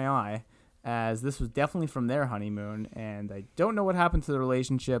caught my eye, as this was definitely from their honeymoon, and I don't know what happened to the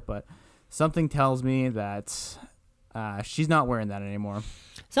relationship, but something tells me that she's not wearing that anymore.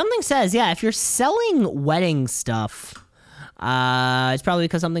 Something says, yeah, if you're selling wedding stuff, it's probably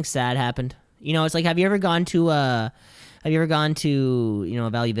because something sad happened. You know, it's like, have you ever gone to a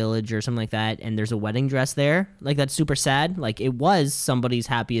Value Village or something like that, and there's a wedding dress there? Like, that's super sad. Like, it was somebody's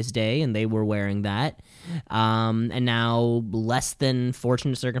happiest day, and they were wearing that. And now less than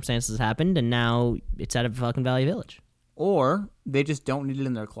fortunate circumstances happened, and now it's at a fucking Value Village. Or they just don't need it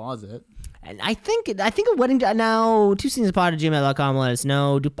in their closet. And I think a wedding now, 2seasonspod@gmail.com, let us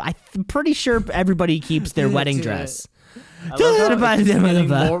know. I'm pretty sure everybody keeps their wedding dress. I love how it's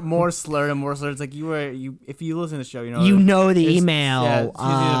getting more slurred and more slurred. It's like if you listen to the show, you know the email.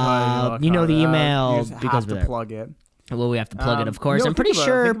 Yeah, you know the email you just because have to plug it. Well, we have to plug it, of course. I'm pretty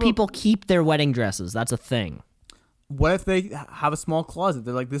sure people keep their wedding dresses. That's a thing. What if they have a small closet?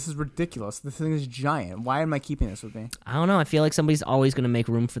 They're like, this is ridiculous. This thing is giant. Why am I keeping this with me? I don't know. I feel like somebody's always going to make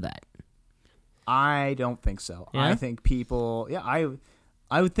room for that. I don't think so. Yeah? I think people... Yeah,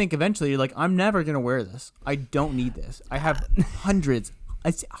 I would think eventually you're like, I'm never going to wear this. I don't need this. I have hundreds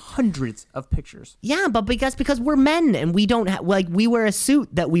of pictures. Yeah, but because we're men and we don't we wear a suit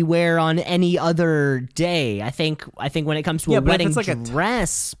that we wear on any other day. I think when it comes to a wedding dress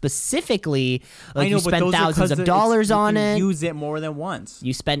specifically, you spend thousands of dollars on it. Use it more than once.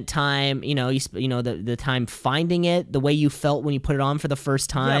 You spent time, the time finding it, the way you felt when you put it on for the first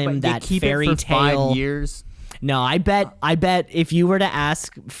time. Yeah, but that they keep fairy it for tale. 5 years. No, I bet if you were to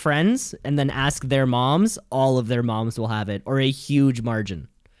ask friends and then ask their moms, all of their moms will have it, or a huge margin.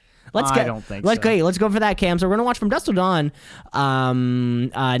 I don't think so. Let's go for that, Cam. So we're gonna watch From Dusk Till Dawn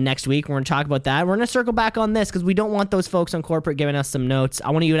next week. We're gonna talk about that. We're gonna circle back on this because we don't want those folks on corporate giving us some notes.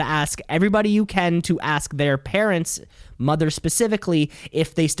 I want you to ask everybody you can to ask their parents, mother specifically,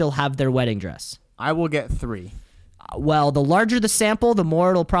 if they still have their wedding dress. I will get 3. Well, the larger the sample, the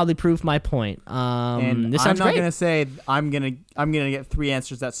more it'll probably prove my point. And this I'm sounds not great. gonna say I'm gonna get 3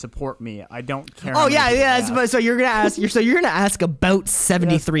 answers that support me. I don't care. Oh yeah. So you're gonna ask about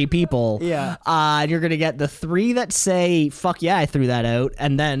 73 people. Yeah. And you're gonna get the 3 that say "fuck yeah, I threw that out,"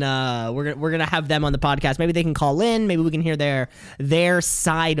 and then we're gonna have them on the podcast. Maybe they can call in. Maybe we can hear their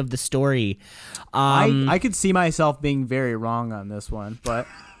side of the story. I could see myself being very wrong on this one, but.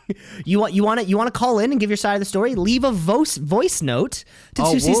 You want to call in and give your side of the story? Leave a voice note to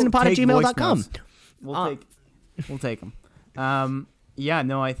twoseasonpod@gmail.com. We'll take them. Yeah,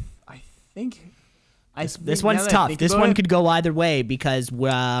 no, I think this one's tough. This one could go either way because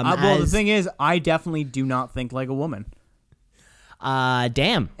the thing is, I definitely do not think like a woman.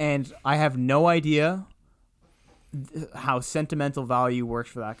 Damn. And I have no idea how sentimental value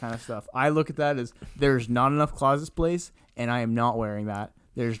works for that kind of stuff. I look at that as there's not enough closet space, and I am not wearing that.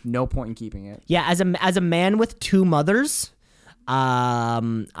 There's no point in keeping it. Yeah, as a man with 2 mothers,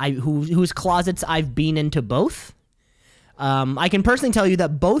 whose closets I've been into both. I can personally tell you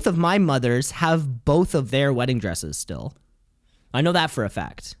that both of my mothers have both of their wedding dresses still. I know that for a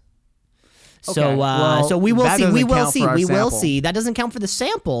fact. Okay. So we will see. We will sample. see. That doesn't count for the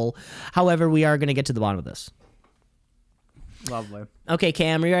sample. However, we are going to get to the bottom of this. Lovely. Okay,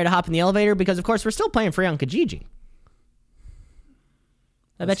 Cam, are you ready to hop in the elevator? Because of course we're still playing free on Kijiji.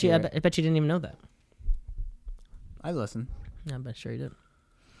 I bet you didn't even know that. I listen. Yeah, I bet sure you did.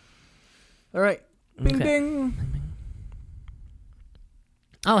 All right. Bing Okay. ding.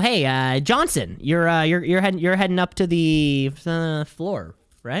 Oh, hey, Johnson, you're heading up to the floor,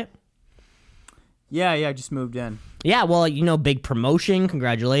 right? Yeah, I just moved in. Yeah, well, big promotion.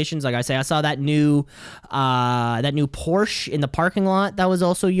 Congratulations. Like I say, I saw that new Porsche in the parking lot. That was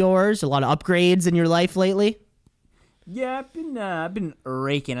also yours. A lot of upgrades in your life lately. Yeah, I've been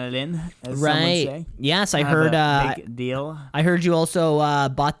raking it in, as some would Right. say. Yes, I Have heard. a big deal. I heard you also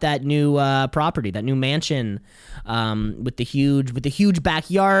bought that new property, that new mansion, with the huge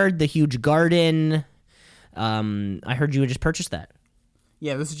backyard, the huge garden. I heard you had just purchased that.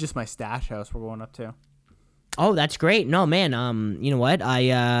 Yeah, this is just my stash house we're going up to. Oh, that's great. No, man. You know what?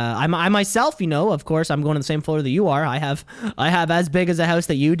 I myself, of course, I'm going to the same floor that you are. I have as big as a house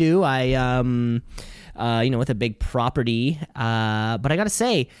that you do. With a big property. But I gotta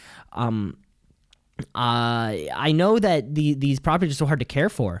say, I know that these properties are so hard to care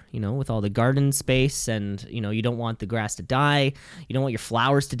for, with all the garden space, and you don't want the grass to die, you don't want your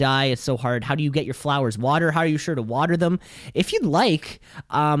flowers to die. It's so hard. How do you get your flowers water? How are you sure to water them? If you'd like,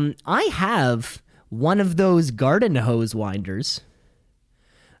 I have one of those garden hose winders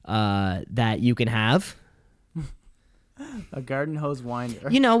that you can have. A garden hose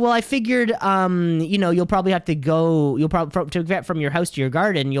winder. Well, I figured, you'll probably have to go, to get from your house to your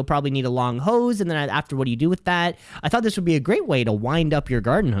garden, you'll probably need a long hose, and then after, what do you do with that? I thought this would be a great way to wind up your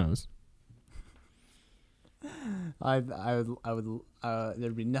garden hose. I would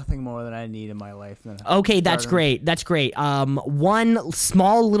there'd be nothing more that I need in my life than Okay, that's great. That's great. One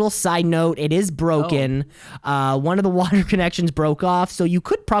small little side note, it is broken. One of the water connections broke off, so you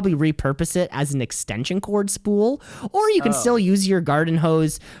could probably repurpose it as an extension cord spool, or you can still use your garden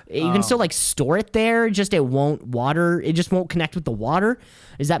hose. You can still store it there, just it won't connect with the water.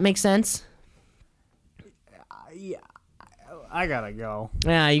 Does that make sense? Yeah, I gotta go.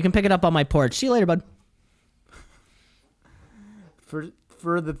 Yeah, you can pick it up on my porch. See you later, bud.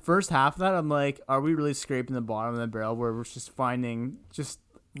 For the first half of that, I'm like, are we really scraping the bottom of the barrel where we're just finding just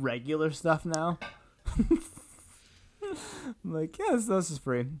regular stuff now? I'm like, yes, this is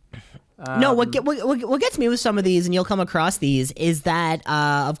free. No, what gets me with some of these, and you'll come across these, is that,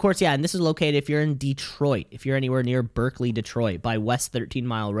 of course, yeah, and this is located if you're in Detroit, if you're anywhere near Berkeley, Detroit, by West 13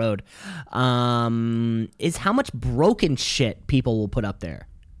 Mile Road, is how much broken shit people will put up there.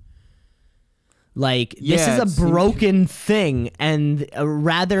 Like, this is a broken thing, and and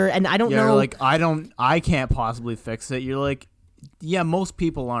I don't know. You're like, I can't possibly fix it. You're like, yeah, most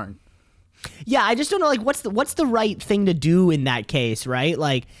people aren't. Yeah, I just don't know, like, what's the right thing to do in that case, right?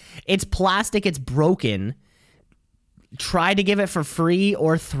 Like, it's plastic, it's broken. Try to give it for free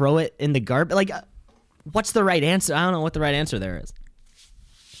or throw it in the garbage. Like, what's the right answer? I don't know what the right answer there is.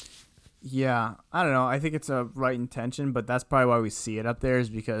 Yeah, I don't know. I think it's a right intention, but that's probably why we see it up there, is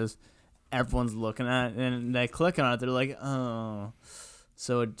because everyone's looking at it, and they click on it. They're like, oh,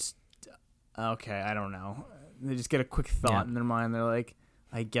 so it's okay. I don't know. They just get a quick thought in their mind. They're like,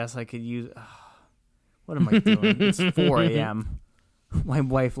 I guess I could use. What am I doing? It's 4 a.m. My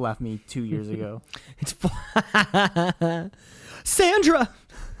wife left me 2 years ago. It's Sandra,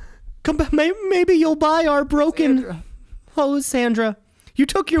 come back. Maybe you'll buy our broken. Sandra. Oh, Sandra, you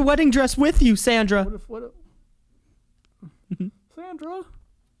took your wedding dress with you, Sandra. What if Sandra?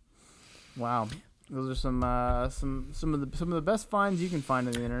 Wow. Those are some of the best finds you can find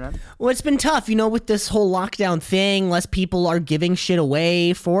on the internet. Well, it's been tough, with this whole lockdown thing. Less people are giving shit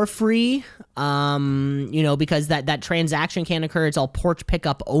away for free, because that transaction can't occur. It's all porch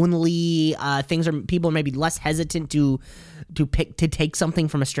pickup only. People are maybe less hesitant to take something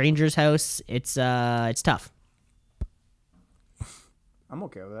from a stranger's house. It's tough. I'm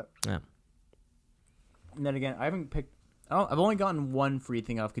okay with that. Yeah. And then again, I've only gotten one free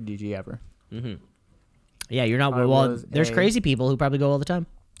thing off Kijiji ever. Mm-hmm. Yeah, you're not. There's crazy people who probably go all the time.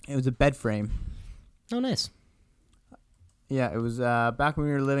 It was a bed frame. Oh, nice. Yeah, it was back when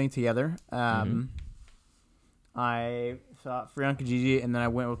we were living together. I saw it free on Kijiji, and then I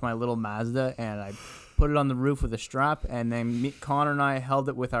went with my little Mazda, and I put it on the roof with a strap, and then Connor and I held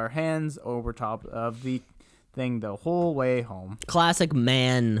it with our hands over top of the thing the whole way home. Classic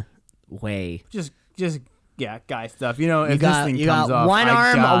man way. Just guy stuff. If this thing comes off, one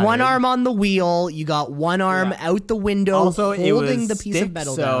arm on the wheel. You got one arm out the window, also, holding the piece of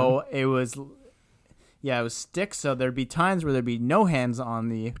metal so down. it was stick. So there'd be times where there'd be no hands on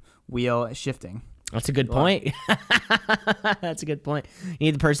the wheel shifting. That's a good point. That's a good point. You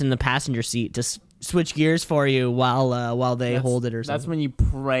need the person in the passenger seat to switch gears for you while they hold it or something. That's when you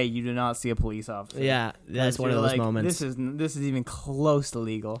pray you do not see a police officer. Yeah, that's one of those moments. This is even close to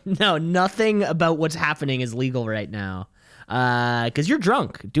legal. No, nothing about what's happening is legal right now. Because you're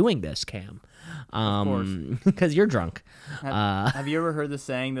drunk doing this, Cam. Of course. Because you're drunk. Have you ever heard the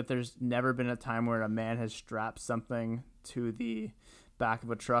saying that there's never been a time where a man has strapped something to the back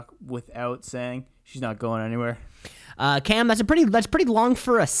of a truck without saying she's not going anywhere? Cam, that's pretty long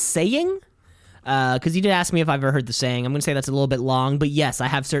for a saying. Because you did ask me if I've ever heard the saying. I'm going to say that's a little bit long, but yes, I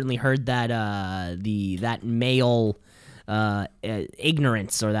have certainly heard that that male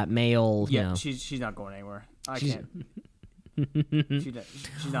ignorance or that male. Yeah, she's not going anywhere. I can't.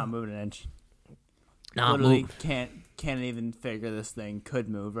 She's not moving an inch. Literally can't even figure this thing could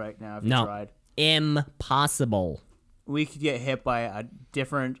move right now if you tried. Impossible. We could get hit by a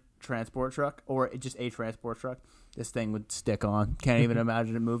different transport truck or just a transport truck. This thing would stick on. Can't even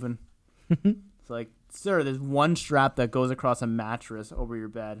imagine it moving. It's like, sir, there's one strap that goes across a mattress over your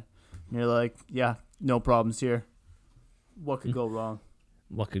bed. And you're like, yeah, no problems here. What could go wrong?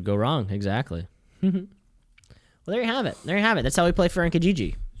 What could go wrong? Exactly. Well, there you have it. That's how we play Frank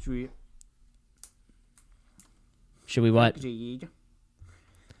Kijiji. Should we what?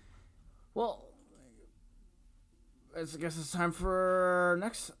 Well, I guess it's time for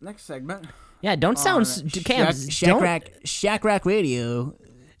next segment. Yeah, don't sound Cam. Shack Rack Radio.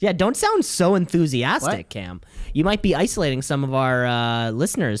 Yeah, don't sound so enthusiastic, Cam. You might be isolating some of our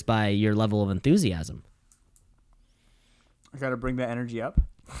listeners by your level of enthusiasm. I gotta bring that energy up.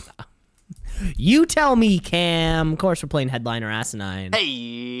 You tell me, Cam. Of course, we're playing Headline or Asinine.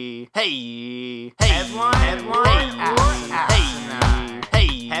 Hey. Headline or Asinine.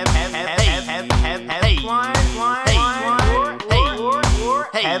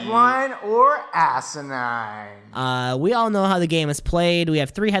 Headline or Asinine. We all know how the game is played. We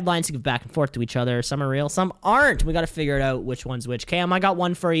have 3 headlines to give back and forth to each other. Some are real, some aren't. We got to figure it out which one's which. Cam, I got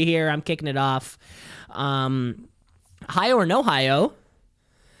one for you here. I'm kicking it off. Hio or no Hio?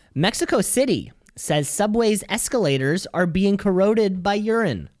 Mexico City says subway's escalators are being corroded by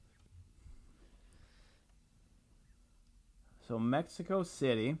urine. So Mexico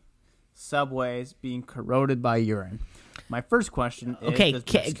City, subways being corroded by urine. My first question is, okay,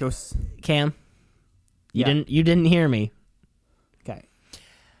 Cam, you didn't hear me. Okay.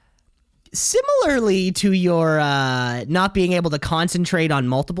 Similarly to your not being able to concentrate on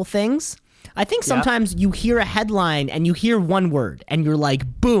multiple things, I think sometimes you hear a headline and you hear one word and you're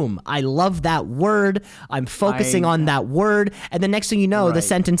like, boom, I love that word. I'm focusing on that word. And the next thing you know, the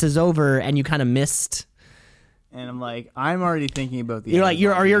sentence is over and you kind of missed. And I'm like, I'm already thinking about the.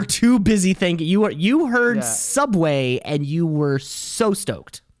 You're too busy thinking. You heard Subway and you were so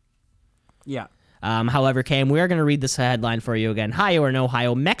stoked. Yeah. However, Cam, we are going to read this headline for you again. Hio or no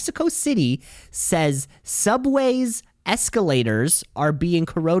Hio? Mexico City says Subway's escalators are being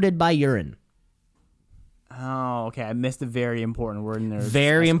corroded by urine. Oh, okay. I missed a very important word in there.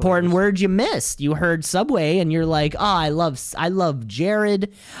 Very important word you missed. You heard Subway, and you're like, "Oh, I love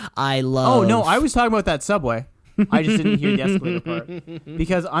Jared. I love." Oh no, I was talking about that Subway. I just didn't hear the escalator part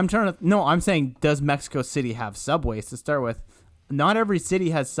because I'm trying to. No, I'm saying, does Mexico City have subways to start with? Not every city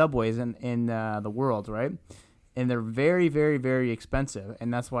has subways in the world, right? And they're very, very, very expensive,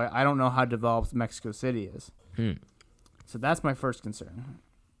 and that's why I don't know how developed Mexico City is. So that's my first concern.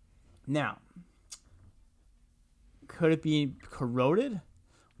 Now, could it be corroded?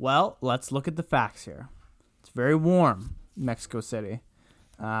 Well, let's look at the facts here. It's very warm, Mexico City.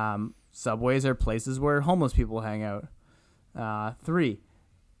 Subways are places where homeless people hang out. 3.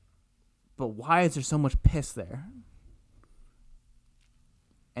 But why is there so much piss there?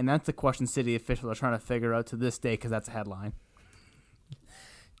 And that's the question city officials are trying to figure out to this day, because that's a headline.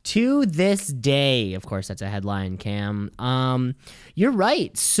 To this day, of course, that's a headline, Cam. You're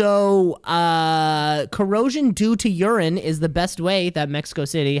right. So, corrosion due to urine is the best way that Mexico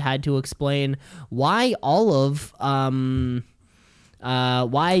City had to explain why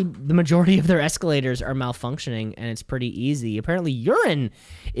why the majority of their escalators are malfunctioning, and it's pretty easy. Apparently, urine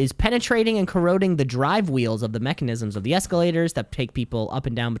is penetrating and corroding the drive wheels of the mechanisms of the escalators that take people up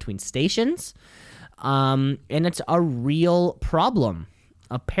and down between stations, and it's a real problem.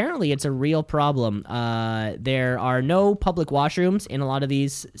 Apparently, it's a real problem. There are no public washrooms in a lot of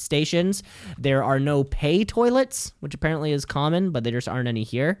these stations. There are no pay toilets, which apparently is common, but there just aren't any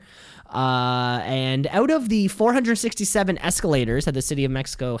here. And out of the 467 escalators that the City of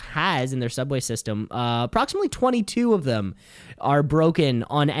Mexico has in their subway system, approximately 22 of them are broken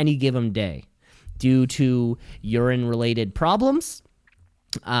on any given day due to urine-related problems.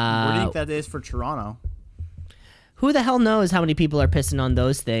 What do you think that is for Toronto? Who the hell knows how many people are pissing on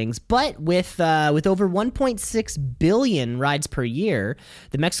those things? But with over 1.6 billion rides per year,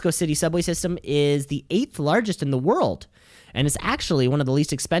 the Mexico City subway system is the 8th largest in the world. And it's actually one of the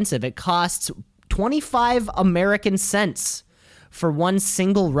least expensive. It costs 25 American cents for one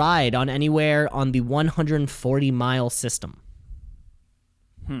single ride on anywhere on the 140-mile system.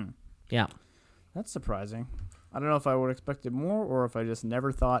 Yeah. That's surprising. I don't know if I would have expected more or if I just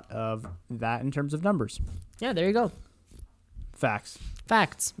never thought of that in terms of numbers. Yeah, there you go. Facts.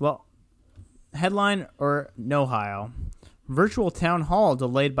 Well, headline or no Ohio. Virtual town hall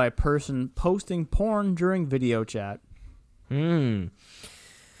delayed by person posting porn during video chat.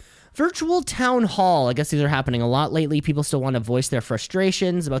 Virtual town hall. I guess these are happening a lot lately. People still want to voice their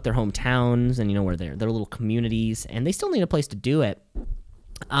frustrations about their hometowns and, where their little communities, and they still need a place to do it.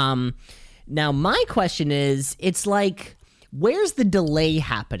 Now, my question is, it's like, where's the delay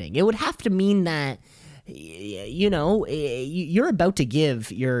happening? It would have to mean that, you're about to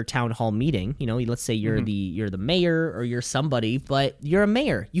give your town hall meeting. Let's say you're the mayor or you're somebody, but you're a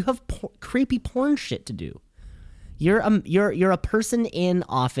mayor. You have creepy porn shit to do. You're a person in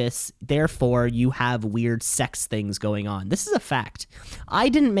office, therefore you have weird sex things going on. This is a fact. I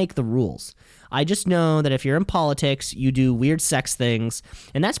didn't make the rules. I just know that if you're in politics, you do weird sex things,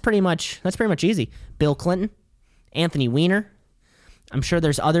 and that's pretty much easy. Bill Clinton, Anthony Weiner. I'm sure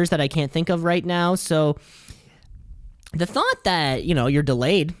there's others that I can't think of right now. So the thought that, you're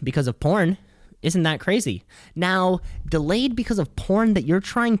delayed because of porn isn't that crazy. Now, delayed because of porn that you're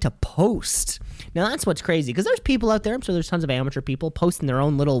trying to post. Now, that's what's crazy, because there's people out there, I'm sure there's tons of amateur people posting their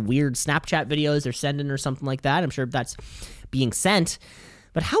own little weird Snapchat videos they're sending or something like that. I'm sure that's being sent.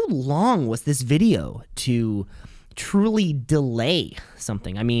 But how long was this video to truly delay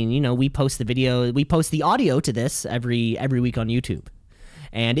something? I mean, we post the audio to this every week on YouTube.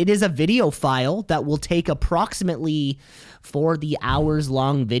 And it is a video file that will take approximately, for the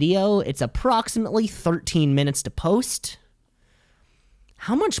hours-long video, it's approximately 13 minutes to post.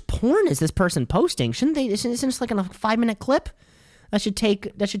 How much porn is this person posting? Isn't it just like a 5-minute clip? That should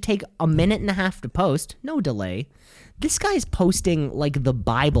take a minute and a half to post. No delay. This guy's posting like the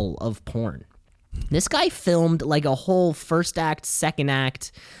Bible of porn. This guy filmed like a whole first act, second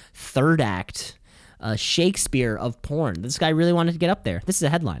act, third act Shakespeare of porn. This guy really wanted to get up there. This is a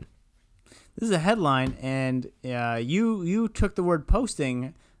headline. And you took the word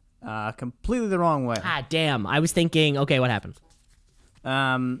posting completely the wrong way. Ah, damn. I was thinking, okay, what happened?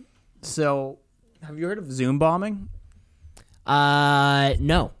 So, have you heard of Zoom bombing?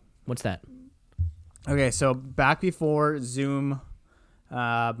 No. What's that? Okay, so back before Zoom,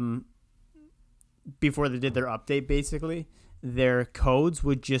 before they did their update, basically, their codes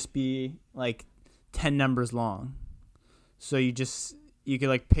would just be like 10 numbers long. So you could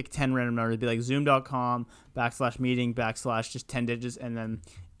like pick 10 random numbers. It'd be like zoom.com/meeting/ just 10 digits. And then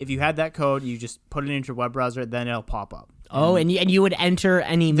if you had that code, you just put it into your web browser, then it'll pop up. Oh, and you would enter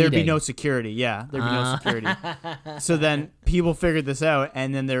any meeting. There'd be no security. Yeah, there'd be no security. So then people figured this out,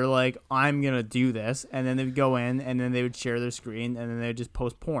 and then they're like, I'm going to do this. And then they would go in, and then they would share their screen, and then they would just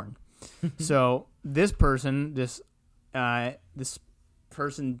post porn. So this person, this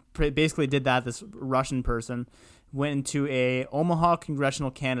person basically did that. This Russian person went into a Omaha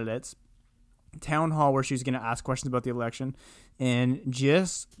congressional candidate's town hall where she was going to ask questions about the election and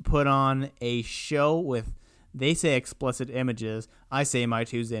just put on a show with, they say explicit images, I say My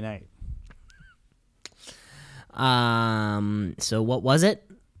Tuesday Night. So what was it?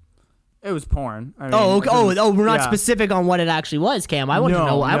 It was porn. I mean, we're not specific on what it actually was, Cam. I wanted to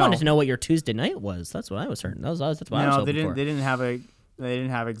know. I wanted to know what your Tuesday night was. That's what I was hearing. That's what I was hoping for. They didn't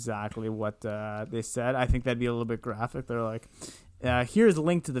have exactly what they said. I think that'd be a little bit graphic. They're like, here's a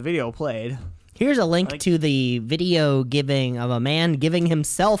link to the video played. Here's a link to the video of a man giving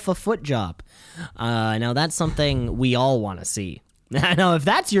himself a foot job. Now that's something we all want to see. Now, if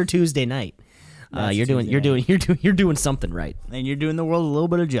that's your Tuesday night, you're doing something right, and you're doing the world a little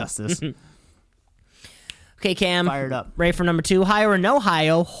bit of justice. Okay, Cam. Fired up. Ready for number 2? High or no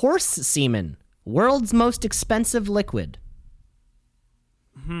Ohio, horse semen, world's most expensive liquid.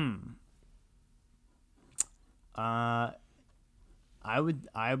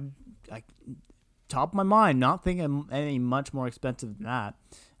 Top of my mind, not thinking any much more expensive than that.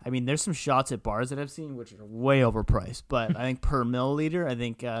 I mean, there's some shots at bars that I've seen which are way overpriced, but I think per milliliter, I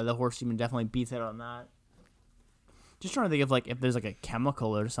think the horse semen definitely beats out on that. Just trying to think of if there's a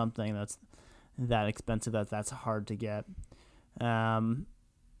chemical or something that's that expensive that's hard to get.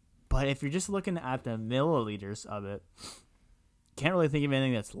 But if you're just looking at the milliliters of it, can't really think of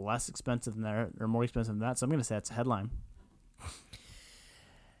anything that's less expensive than that or more expensive than that. So I'm going to say it's a headline.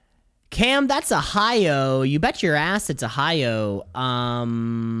 Cam, that's a high-o. You bet your ass it's a high-o.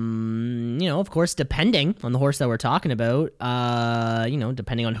 Of course, depending on the horse that we're talking about,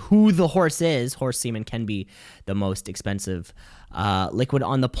 depending on who the horse is, horse semen can be the most expensive liquid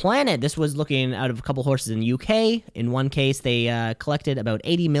on the planet. This was looking out of a couple horses in the UK. In one case, they collected about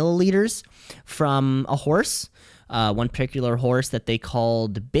 80 milliliters from a horse. One particular horse that they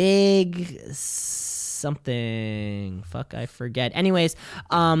called Big something. Fuck, I forget. Anyways,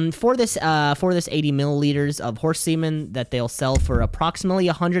 for this 80 milliliters of horse semen that they'll sell for approximately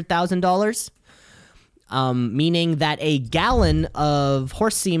 $100,000. Meaning that a gallon of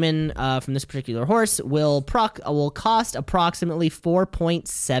horse semen from this particular horse will cost approximately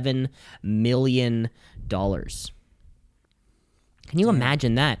 $4.7 million. Can you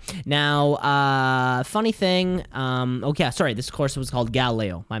imagine that? Now, funny thing. Sorry, this horse was called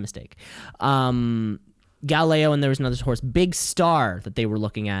Galileo. My mistake. Galileo, and there was another horse, Big Star, that they were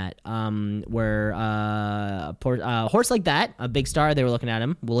looking at. Where a horse like that, a Big Star, they were looking at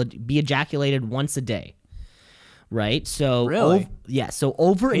him, will be ejaculated once a day. Right, so really, so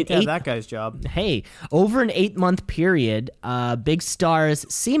over hate to have that guy's job. Hey, over an 8-month period, Big Star's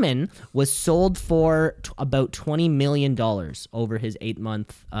semen was sold for about $20 million over his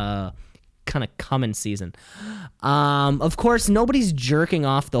 8-month kind of coming season. Of course, nobody's jerking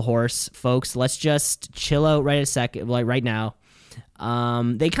off the horse, folks. Let's just chill out right now.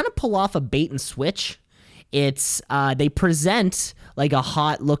 They kind of pull off a bait and switch. It's they present like a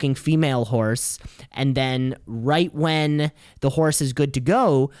hot looking female horse, and then right when the horse is good to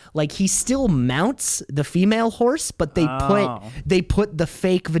go, he still mounts the female horse, but they put the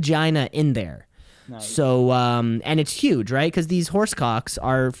fake vagina in there. Nice. So and it's huge, right? Because these horse cocks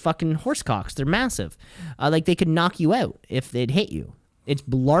are fucking horse cocks. They're massive. They could knock you out if they'd hit you. It's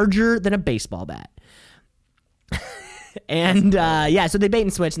larger than a baseball bat. And so they bait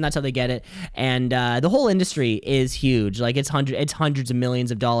and switch, and that's how they get it. And the whole industry is huge. It's hundreds of millions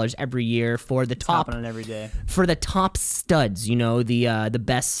of dollars every year for the top. Happening every day. For the top studs, the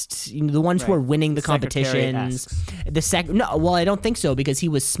best, the ones who are winning the competitions. I don't think so, because he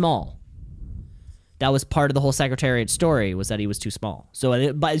was small. That was part of the whole Secretariat story, was that he was too small.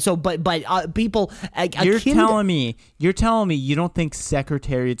 People. You're telling me you don't think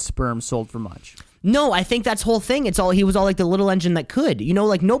Secretariat sperm sold for much? No, I think that's the whole thing. He was all like the little engine that could.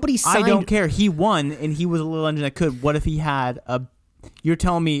 Nobody signed. I don't care. He won, and he was a little engine that could. What if he had a? You're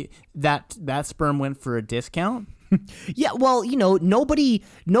telling me that sperm went for a discount? Yeah, well, nobody,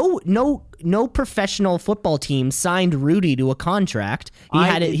 no professional football team signed Rudy to a contract. He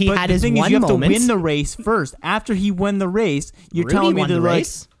had his one moment. You have to win the race first. After he won the race, you're telling me the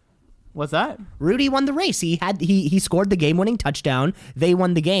race. What's that? Rudy won the race. He scored the game-winning touchdown. They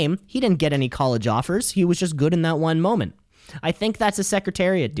won the game. He didn't get any college offers. He was just good in that one moment. I think that's a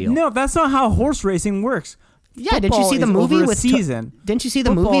Secretariat deal. No, that's not how horse racing works. Yeah, didn't you see the movie with season? Didn't you see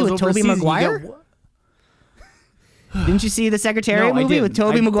the movie with Tobey Maguire? Didn't you see the Secretariat movie with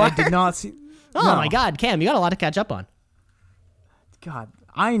Tobey Maguire? I did not see. Oh my God, Cam, you got a lot to catch up on. God,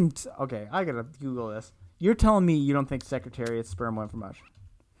 okay. I gotta Google this. You're telling me you don't think Secretariat sperm went for much?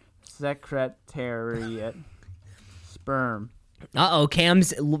 Secretariat sperm.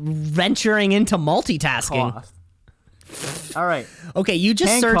 Cam's venturing into multitasking. Cost. All right. Okay, you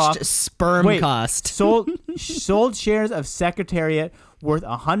just searched sperm cost. Sold shares of Secretariat worth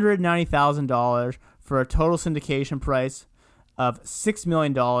 $190,000 for a total syndication price of $6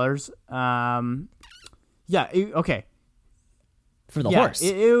 million. Okay. For the horse.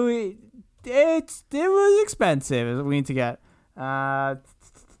 It was expensive. We need to get the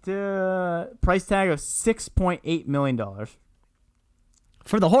price tag of $6.8 million.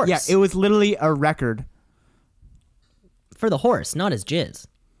 For the horse. Yeah, it was literally a record. For the horse, not his jizz.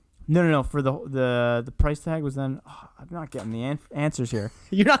 No. For the price tag was then. I'm not getting the answers here.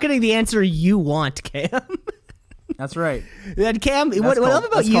 You're not getting the answer you want, Cam. That's right. And Cam, what I love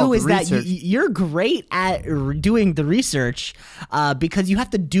about you is that you're great at doing the research because you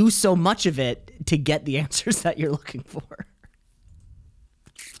have to do so much of it to get the answers that you're looking for.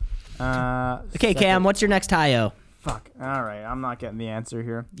 Okay, Cam, what's your next high-o? Fuck. All right, I'm not getting the answer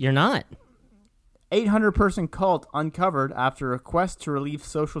here. You're not. 800-person cult uncovered after request to relieve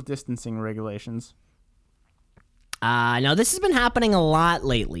social distancing regulations. Now, this has been happening a lot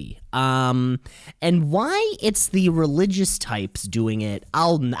lately. And why it's the religious types doing it,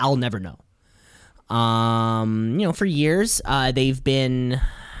 I'll never know. For years, they've been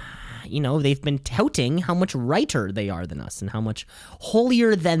touting how much righter they are than us and how much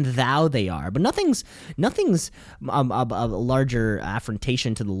holier than thou they are. But nothing's a larger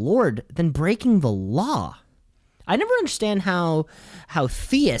affrontation to the Lord than breaking the law. I never understand how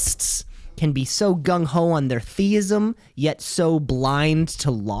theists can be so gung-ho on their theism, yet so blind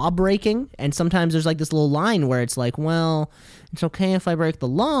to law breaking. And sometimes there's like this little line where it's like, well, it's okay if I break the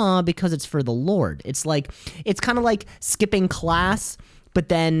law because it's for the Lord. It's kind of like skipping class, but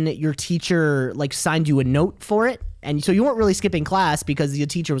then your teacher like signed you a note for it. And so you weren't really skipping class because the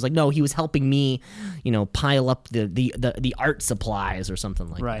teacher was like, no, he was helping me, pile up the art supplies or something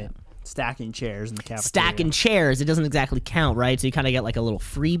like that. Right. Stacking chairs in the cafeteria. Stacking chairs, it doesn't exactly count, right? So you kind of get like a little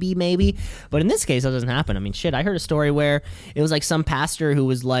freebie maybe. But in this case, that doesn't happen. I mean, shit, I heard a story where it was like some pastor who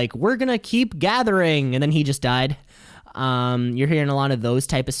was like, we're going to keep gathering. And then he just died. You're hearing a lot of those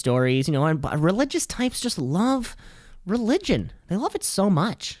type of stories, and religious types just love religion. They love it so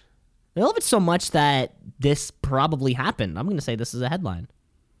much. They love it so much that this probably happened. I'm going to say this is a headline.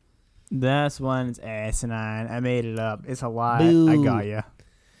 This one's asinine. I made it up. It's a lie. Boo. I got you.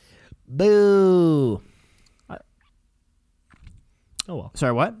 Boo. Oh, well.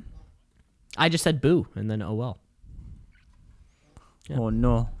 Sorry, what? I just said boo, and then oh, well. Yeah. Oh,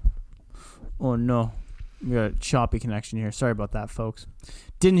 no. We got a choppy connection here. Sorry about that, folks.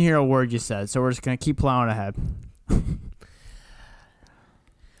 Didn't hear a word you said, so we're just going to keep plowing ahead.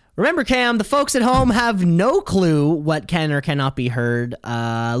 Remember, Cam, the folks at home have no clue what can or cannot be heard.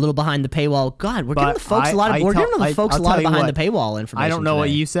 A little behind the paywall. God, we're giving the folks a lot of behind the paywall information. I don't know today. what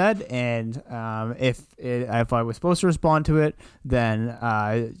you said, and if I was supposed to respond to it, then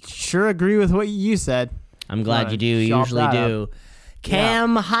I sure agree with what you said. I'm glad you do. You usually do.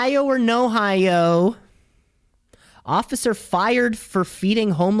 Cam, hi-yo or no hi-yo? Officer fired for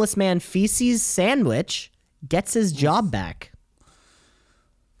feeding homeless man feces sandwich gets his job back.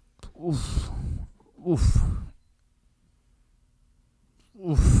 Oof.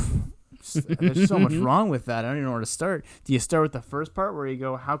 There's so much wrong with that. I don't even know where to start. Do you start with the first part where you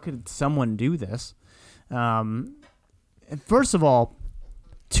go, how could someone do this? First of all,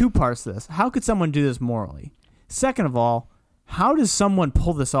 two parts to this. How could someone do this morally? Second of all, how does someone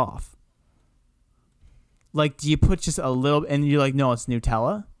pull this off? Like, do you put just a little, and you're like, no, it's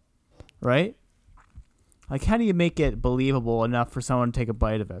Nutella, right? Like, how do you make it believable enough for someone to take a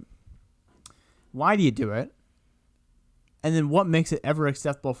bite of it? Why do you do it? And then what makes it ever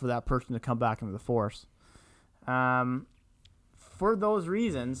acceptable for that person to come back into the force? For those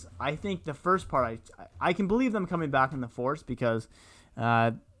reasons, I think the first part, I can believe them coming back in the force because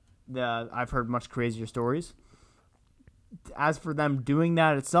I've heard much crazier stories. As for them doing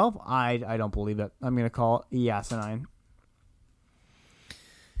that itself, I don't believe it. I'm going to call it asinine.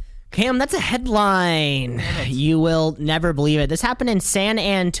 Cam, that's a headline. You will never believe it. This happened in San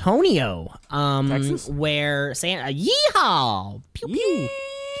Antonio, Texas? Where yeehaw, pew pew.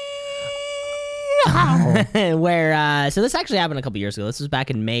 Where so this actually happened a couple years ago. This was back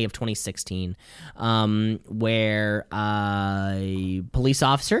in May of 2016, where a police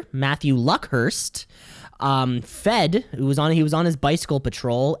officer, Matthew Luckhurst, he was on his bicycle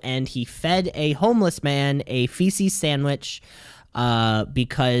patrol, and he fed a homeless man a feces sandwich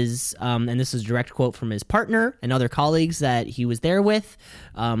because, and this is a direct quote from his partner and other colleagues that he was there with,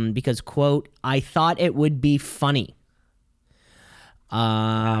 because, quote, "I thought it would be funny."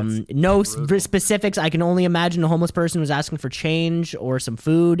 No specifics. I can only imagine a homeless person was asking for change or some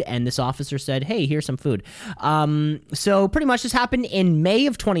food, and this officer said, "Hey, here's some food." So pretty much this happened in May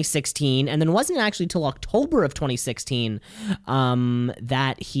of 2016, and then it wasn't actually till October of 2016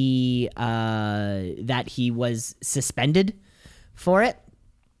 that he was suspended for it.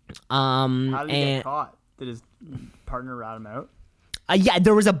 How did he get caught? Did his partner rat him out? Yeah,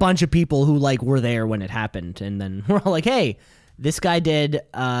 there was a bunch of people who were there when it happened, and then we're all like, "Hey, this guy did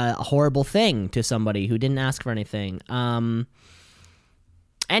a horrible thing to somebody who didn't ask for anything."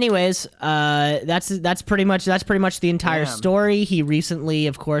 Anyways, that's pretty much the entire story. He recently,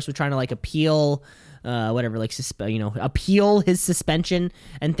 of course, was trying to appeal, appeal his suspension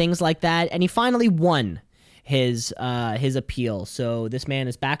and things like that, and he finally won his appeal. So this man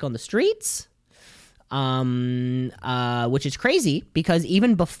is back on the streets. Which is crazy because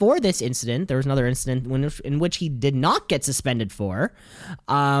even before this incident, there was another incident in which he did not get suspended for.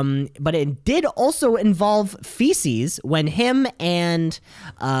 But it did also involve feces when him and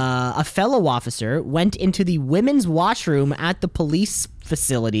a fellow officer went into the women's washroom at the police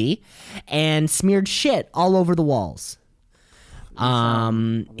facility and smeared shit all over the walls. Wow.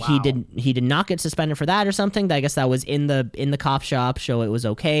 He did not get suspended for that or something. I guess that was in the cop shop, so it was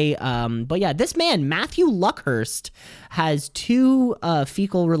okay. But yeah, this man, Matthew Luckhurst, has 2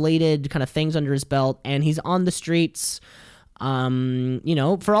 fecal related kind of things under his belt, and he's on the streets. For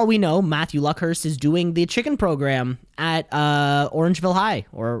all we know, Matthew Luckhurst is doing the chicken program at Orangeville High,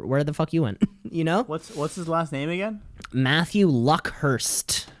 or where the fuck you went. What's his last name again? Matthew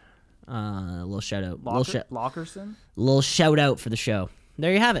Luckhurst. A little shout out. Lockerson? Little shout out for the show.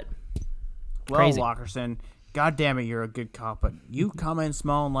 There you have it. Well, Crazy. Lockerson, God damn it, you're a good cop, but you come in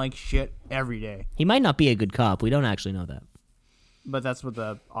smelling like shit every day. He might not be a good cop. We don't actually know that. But that's what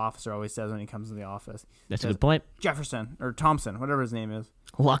the officer always says when he comes to the office. That's a good point. Jefferson, or Thompson, whatever his name is.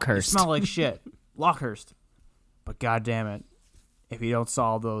 Luckhurst. You smell like shit. Lockhurst. But God damn it, if you don't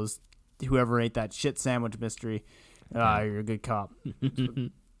solve those, whoever ate that shit sandwich mystery, you're a good cop.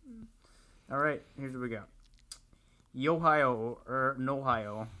 All right, here's what we got.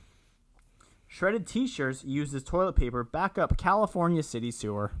 Nohio. Shredded T-shirts used as toilet paper back up California city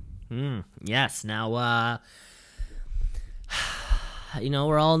sewer. Yes. Now,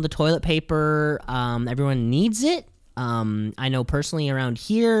 we're all in the toilet paper. Everyone needs it. I know personally around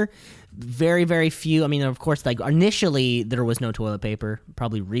here, very, very few. I mean, of course, initially there was no toilet paper.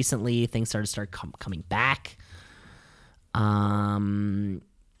 Probably recently things started coming back. And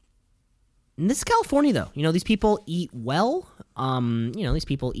this is California, though. These people eat well. These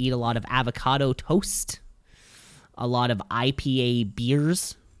people eat a lot of avocado toast, a lot of IPA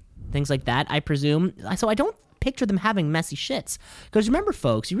beers, things like that, I presume. So I don't picture them having messy shits. Because remember,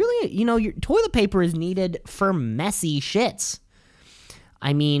 folks, you really, your toilet paper is needed for messy shits.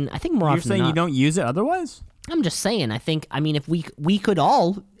 I mean, I think more often than not. You're saying you don't use it otherwise? I'm just saying. If we could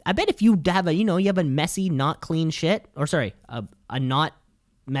all, I bet if you have you have a messy, not clean shit, or sorry, a not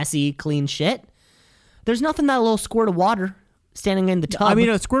messy, clean shit, there's nothing that a little squirt of water standing in the tub.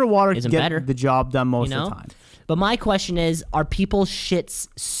 A squirt of water isn't can get better, the job done most of the time. But my question is, are people's shits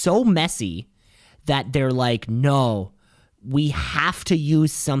so messy that they're like, no, we have to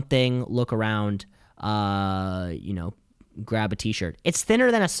use something, look around, grab a t-shirt. It's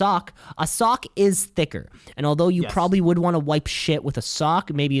thinner than a sock. A sock is thicker. And although you probably would want to wipe shit with a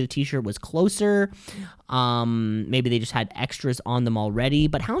sock, maybe the t-shirt was closer. Maybe they just had extras on them already.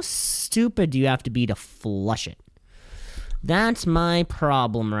 But how stupid do you have to be to flush it? That's my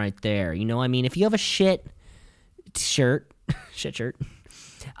problem right there. If you have a shit shirt,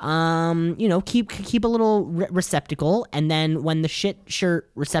 keep a little receptacle, and then when the shit shirt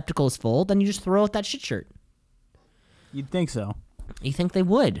receptacle is full, then you just throw out that shit shirt. You'd think so. You think they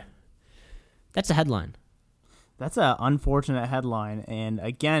would? That's a headline. That's an unfortunate headline, and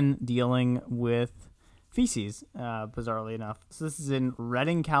again, dealing with feces, bizarrely enough. So this is in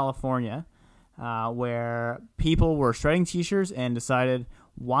Redding, California, where people were shredding t-shirts and decided,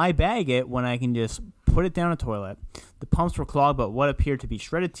 why bag it when I can just put it down a toilet? The pumps were clogged, but what appeared to be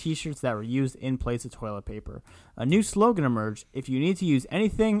shredded t-shirts that were used in place of toilet paper. A new slogan emerged: if you need to use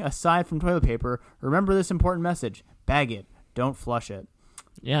anything aside from toilet paper, remember this important message: bag it, don't flush it.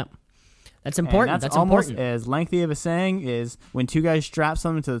 Yeah. That's important. And that's almost as lengthy of a saying is when two guys strap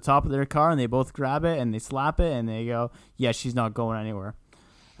something to the top of their car and they both grab it and they slap it and they go, yeah, she's not going anywhere.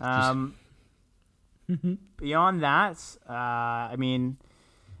 Beyond that, I mean,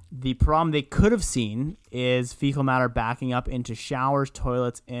 the problem they could have seen is fecal matter backing up into showers,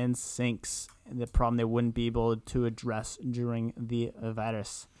 toilets, and sinks. The problem they wouldn't be able to address during the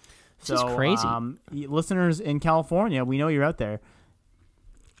virus. This is crazy. Listeners in California, we know you're out there.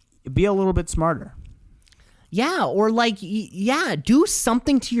 Be a little bit smarter. Yeah, or like, do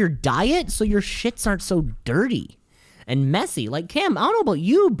something to your diet so your shits aren't so dirty and messy. Like, Cam, I don't know about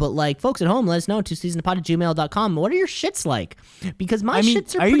you, but like, folks at home, let us know, twoseasonpod@gmail.com. What are your shits like? Because my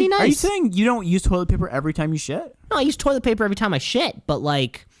shits are pretty nice. Are you saying you don't use toilet paper every time you shit? No, I use toilet paper every time I shit, but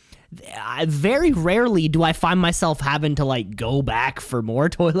like, very rarely do I find myself having to like go back for more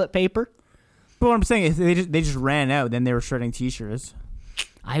toilet paper. But what I'm saying is they just ran out, then they were shredding t-shirts.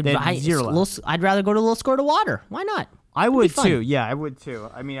 I'd rather go to a little squirt of water. Why not? I would too. Yeah, I would too.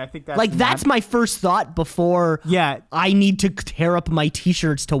 I mean, I think that's that's my first thought before I need to tear up my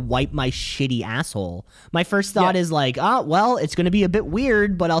t-shirts to wipe my shitty asshole. My first thought is like, well, it's going to be a bit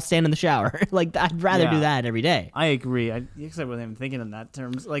weird, but I'll stand in the shower. Like, I'd rather do that every day. I agree. I guess I wasn't even thinking in that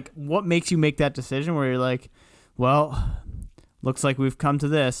terms. Like, what makes you make that decision where you're like, well, looks like we've come to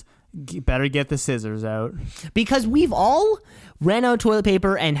this. Better get the scissors out. Because we've all ran out of toilet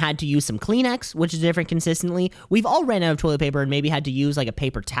paper and had to use some Kleenex, which is different consistently. We've all ran out of toilet paper and maybe had to use like a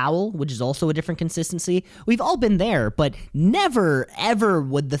paper towel, which is also a different consistency. We've all been there, but never, ever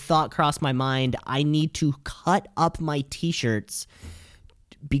would the thought cross my mind, I need to cut up my t-shirts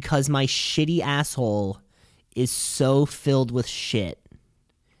because my shitty asshole is so filled with shit.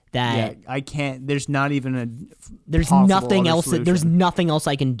 That I can't. There's not even there's nothing else. There's nothing else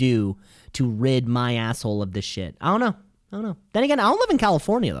I can do to rid my asshole of this shit. I don't know. Then again, I don't live in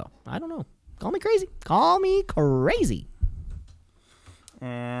California though. I don't know. Call me crazy.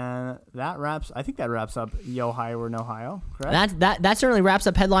 And I think that wraps up Yo High or No Hio, correct? That certainly wraps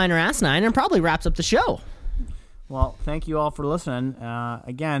up Headliner Asinine and probably wraps up the show. Well, thank you all for listening.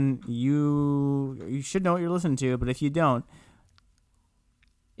 Again, you should know what you're listening to, but if you don't,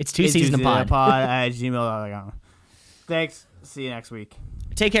 it's Two Season Pod at gmail.com. Thanks. See you next week.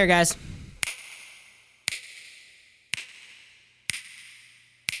 Take care, guys.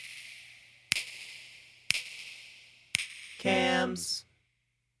 Cams.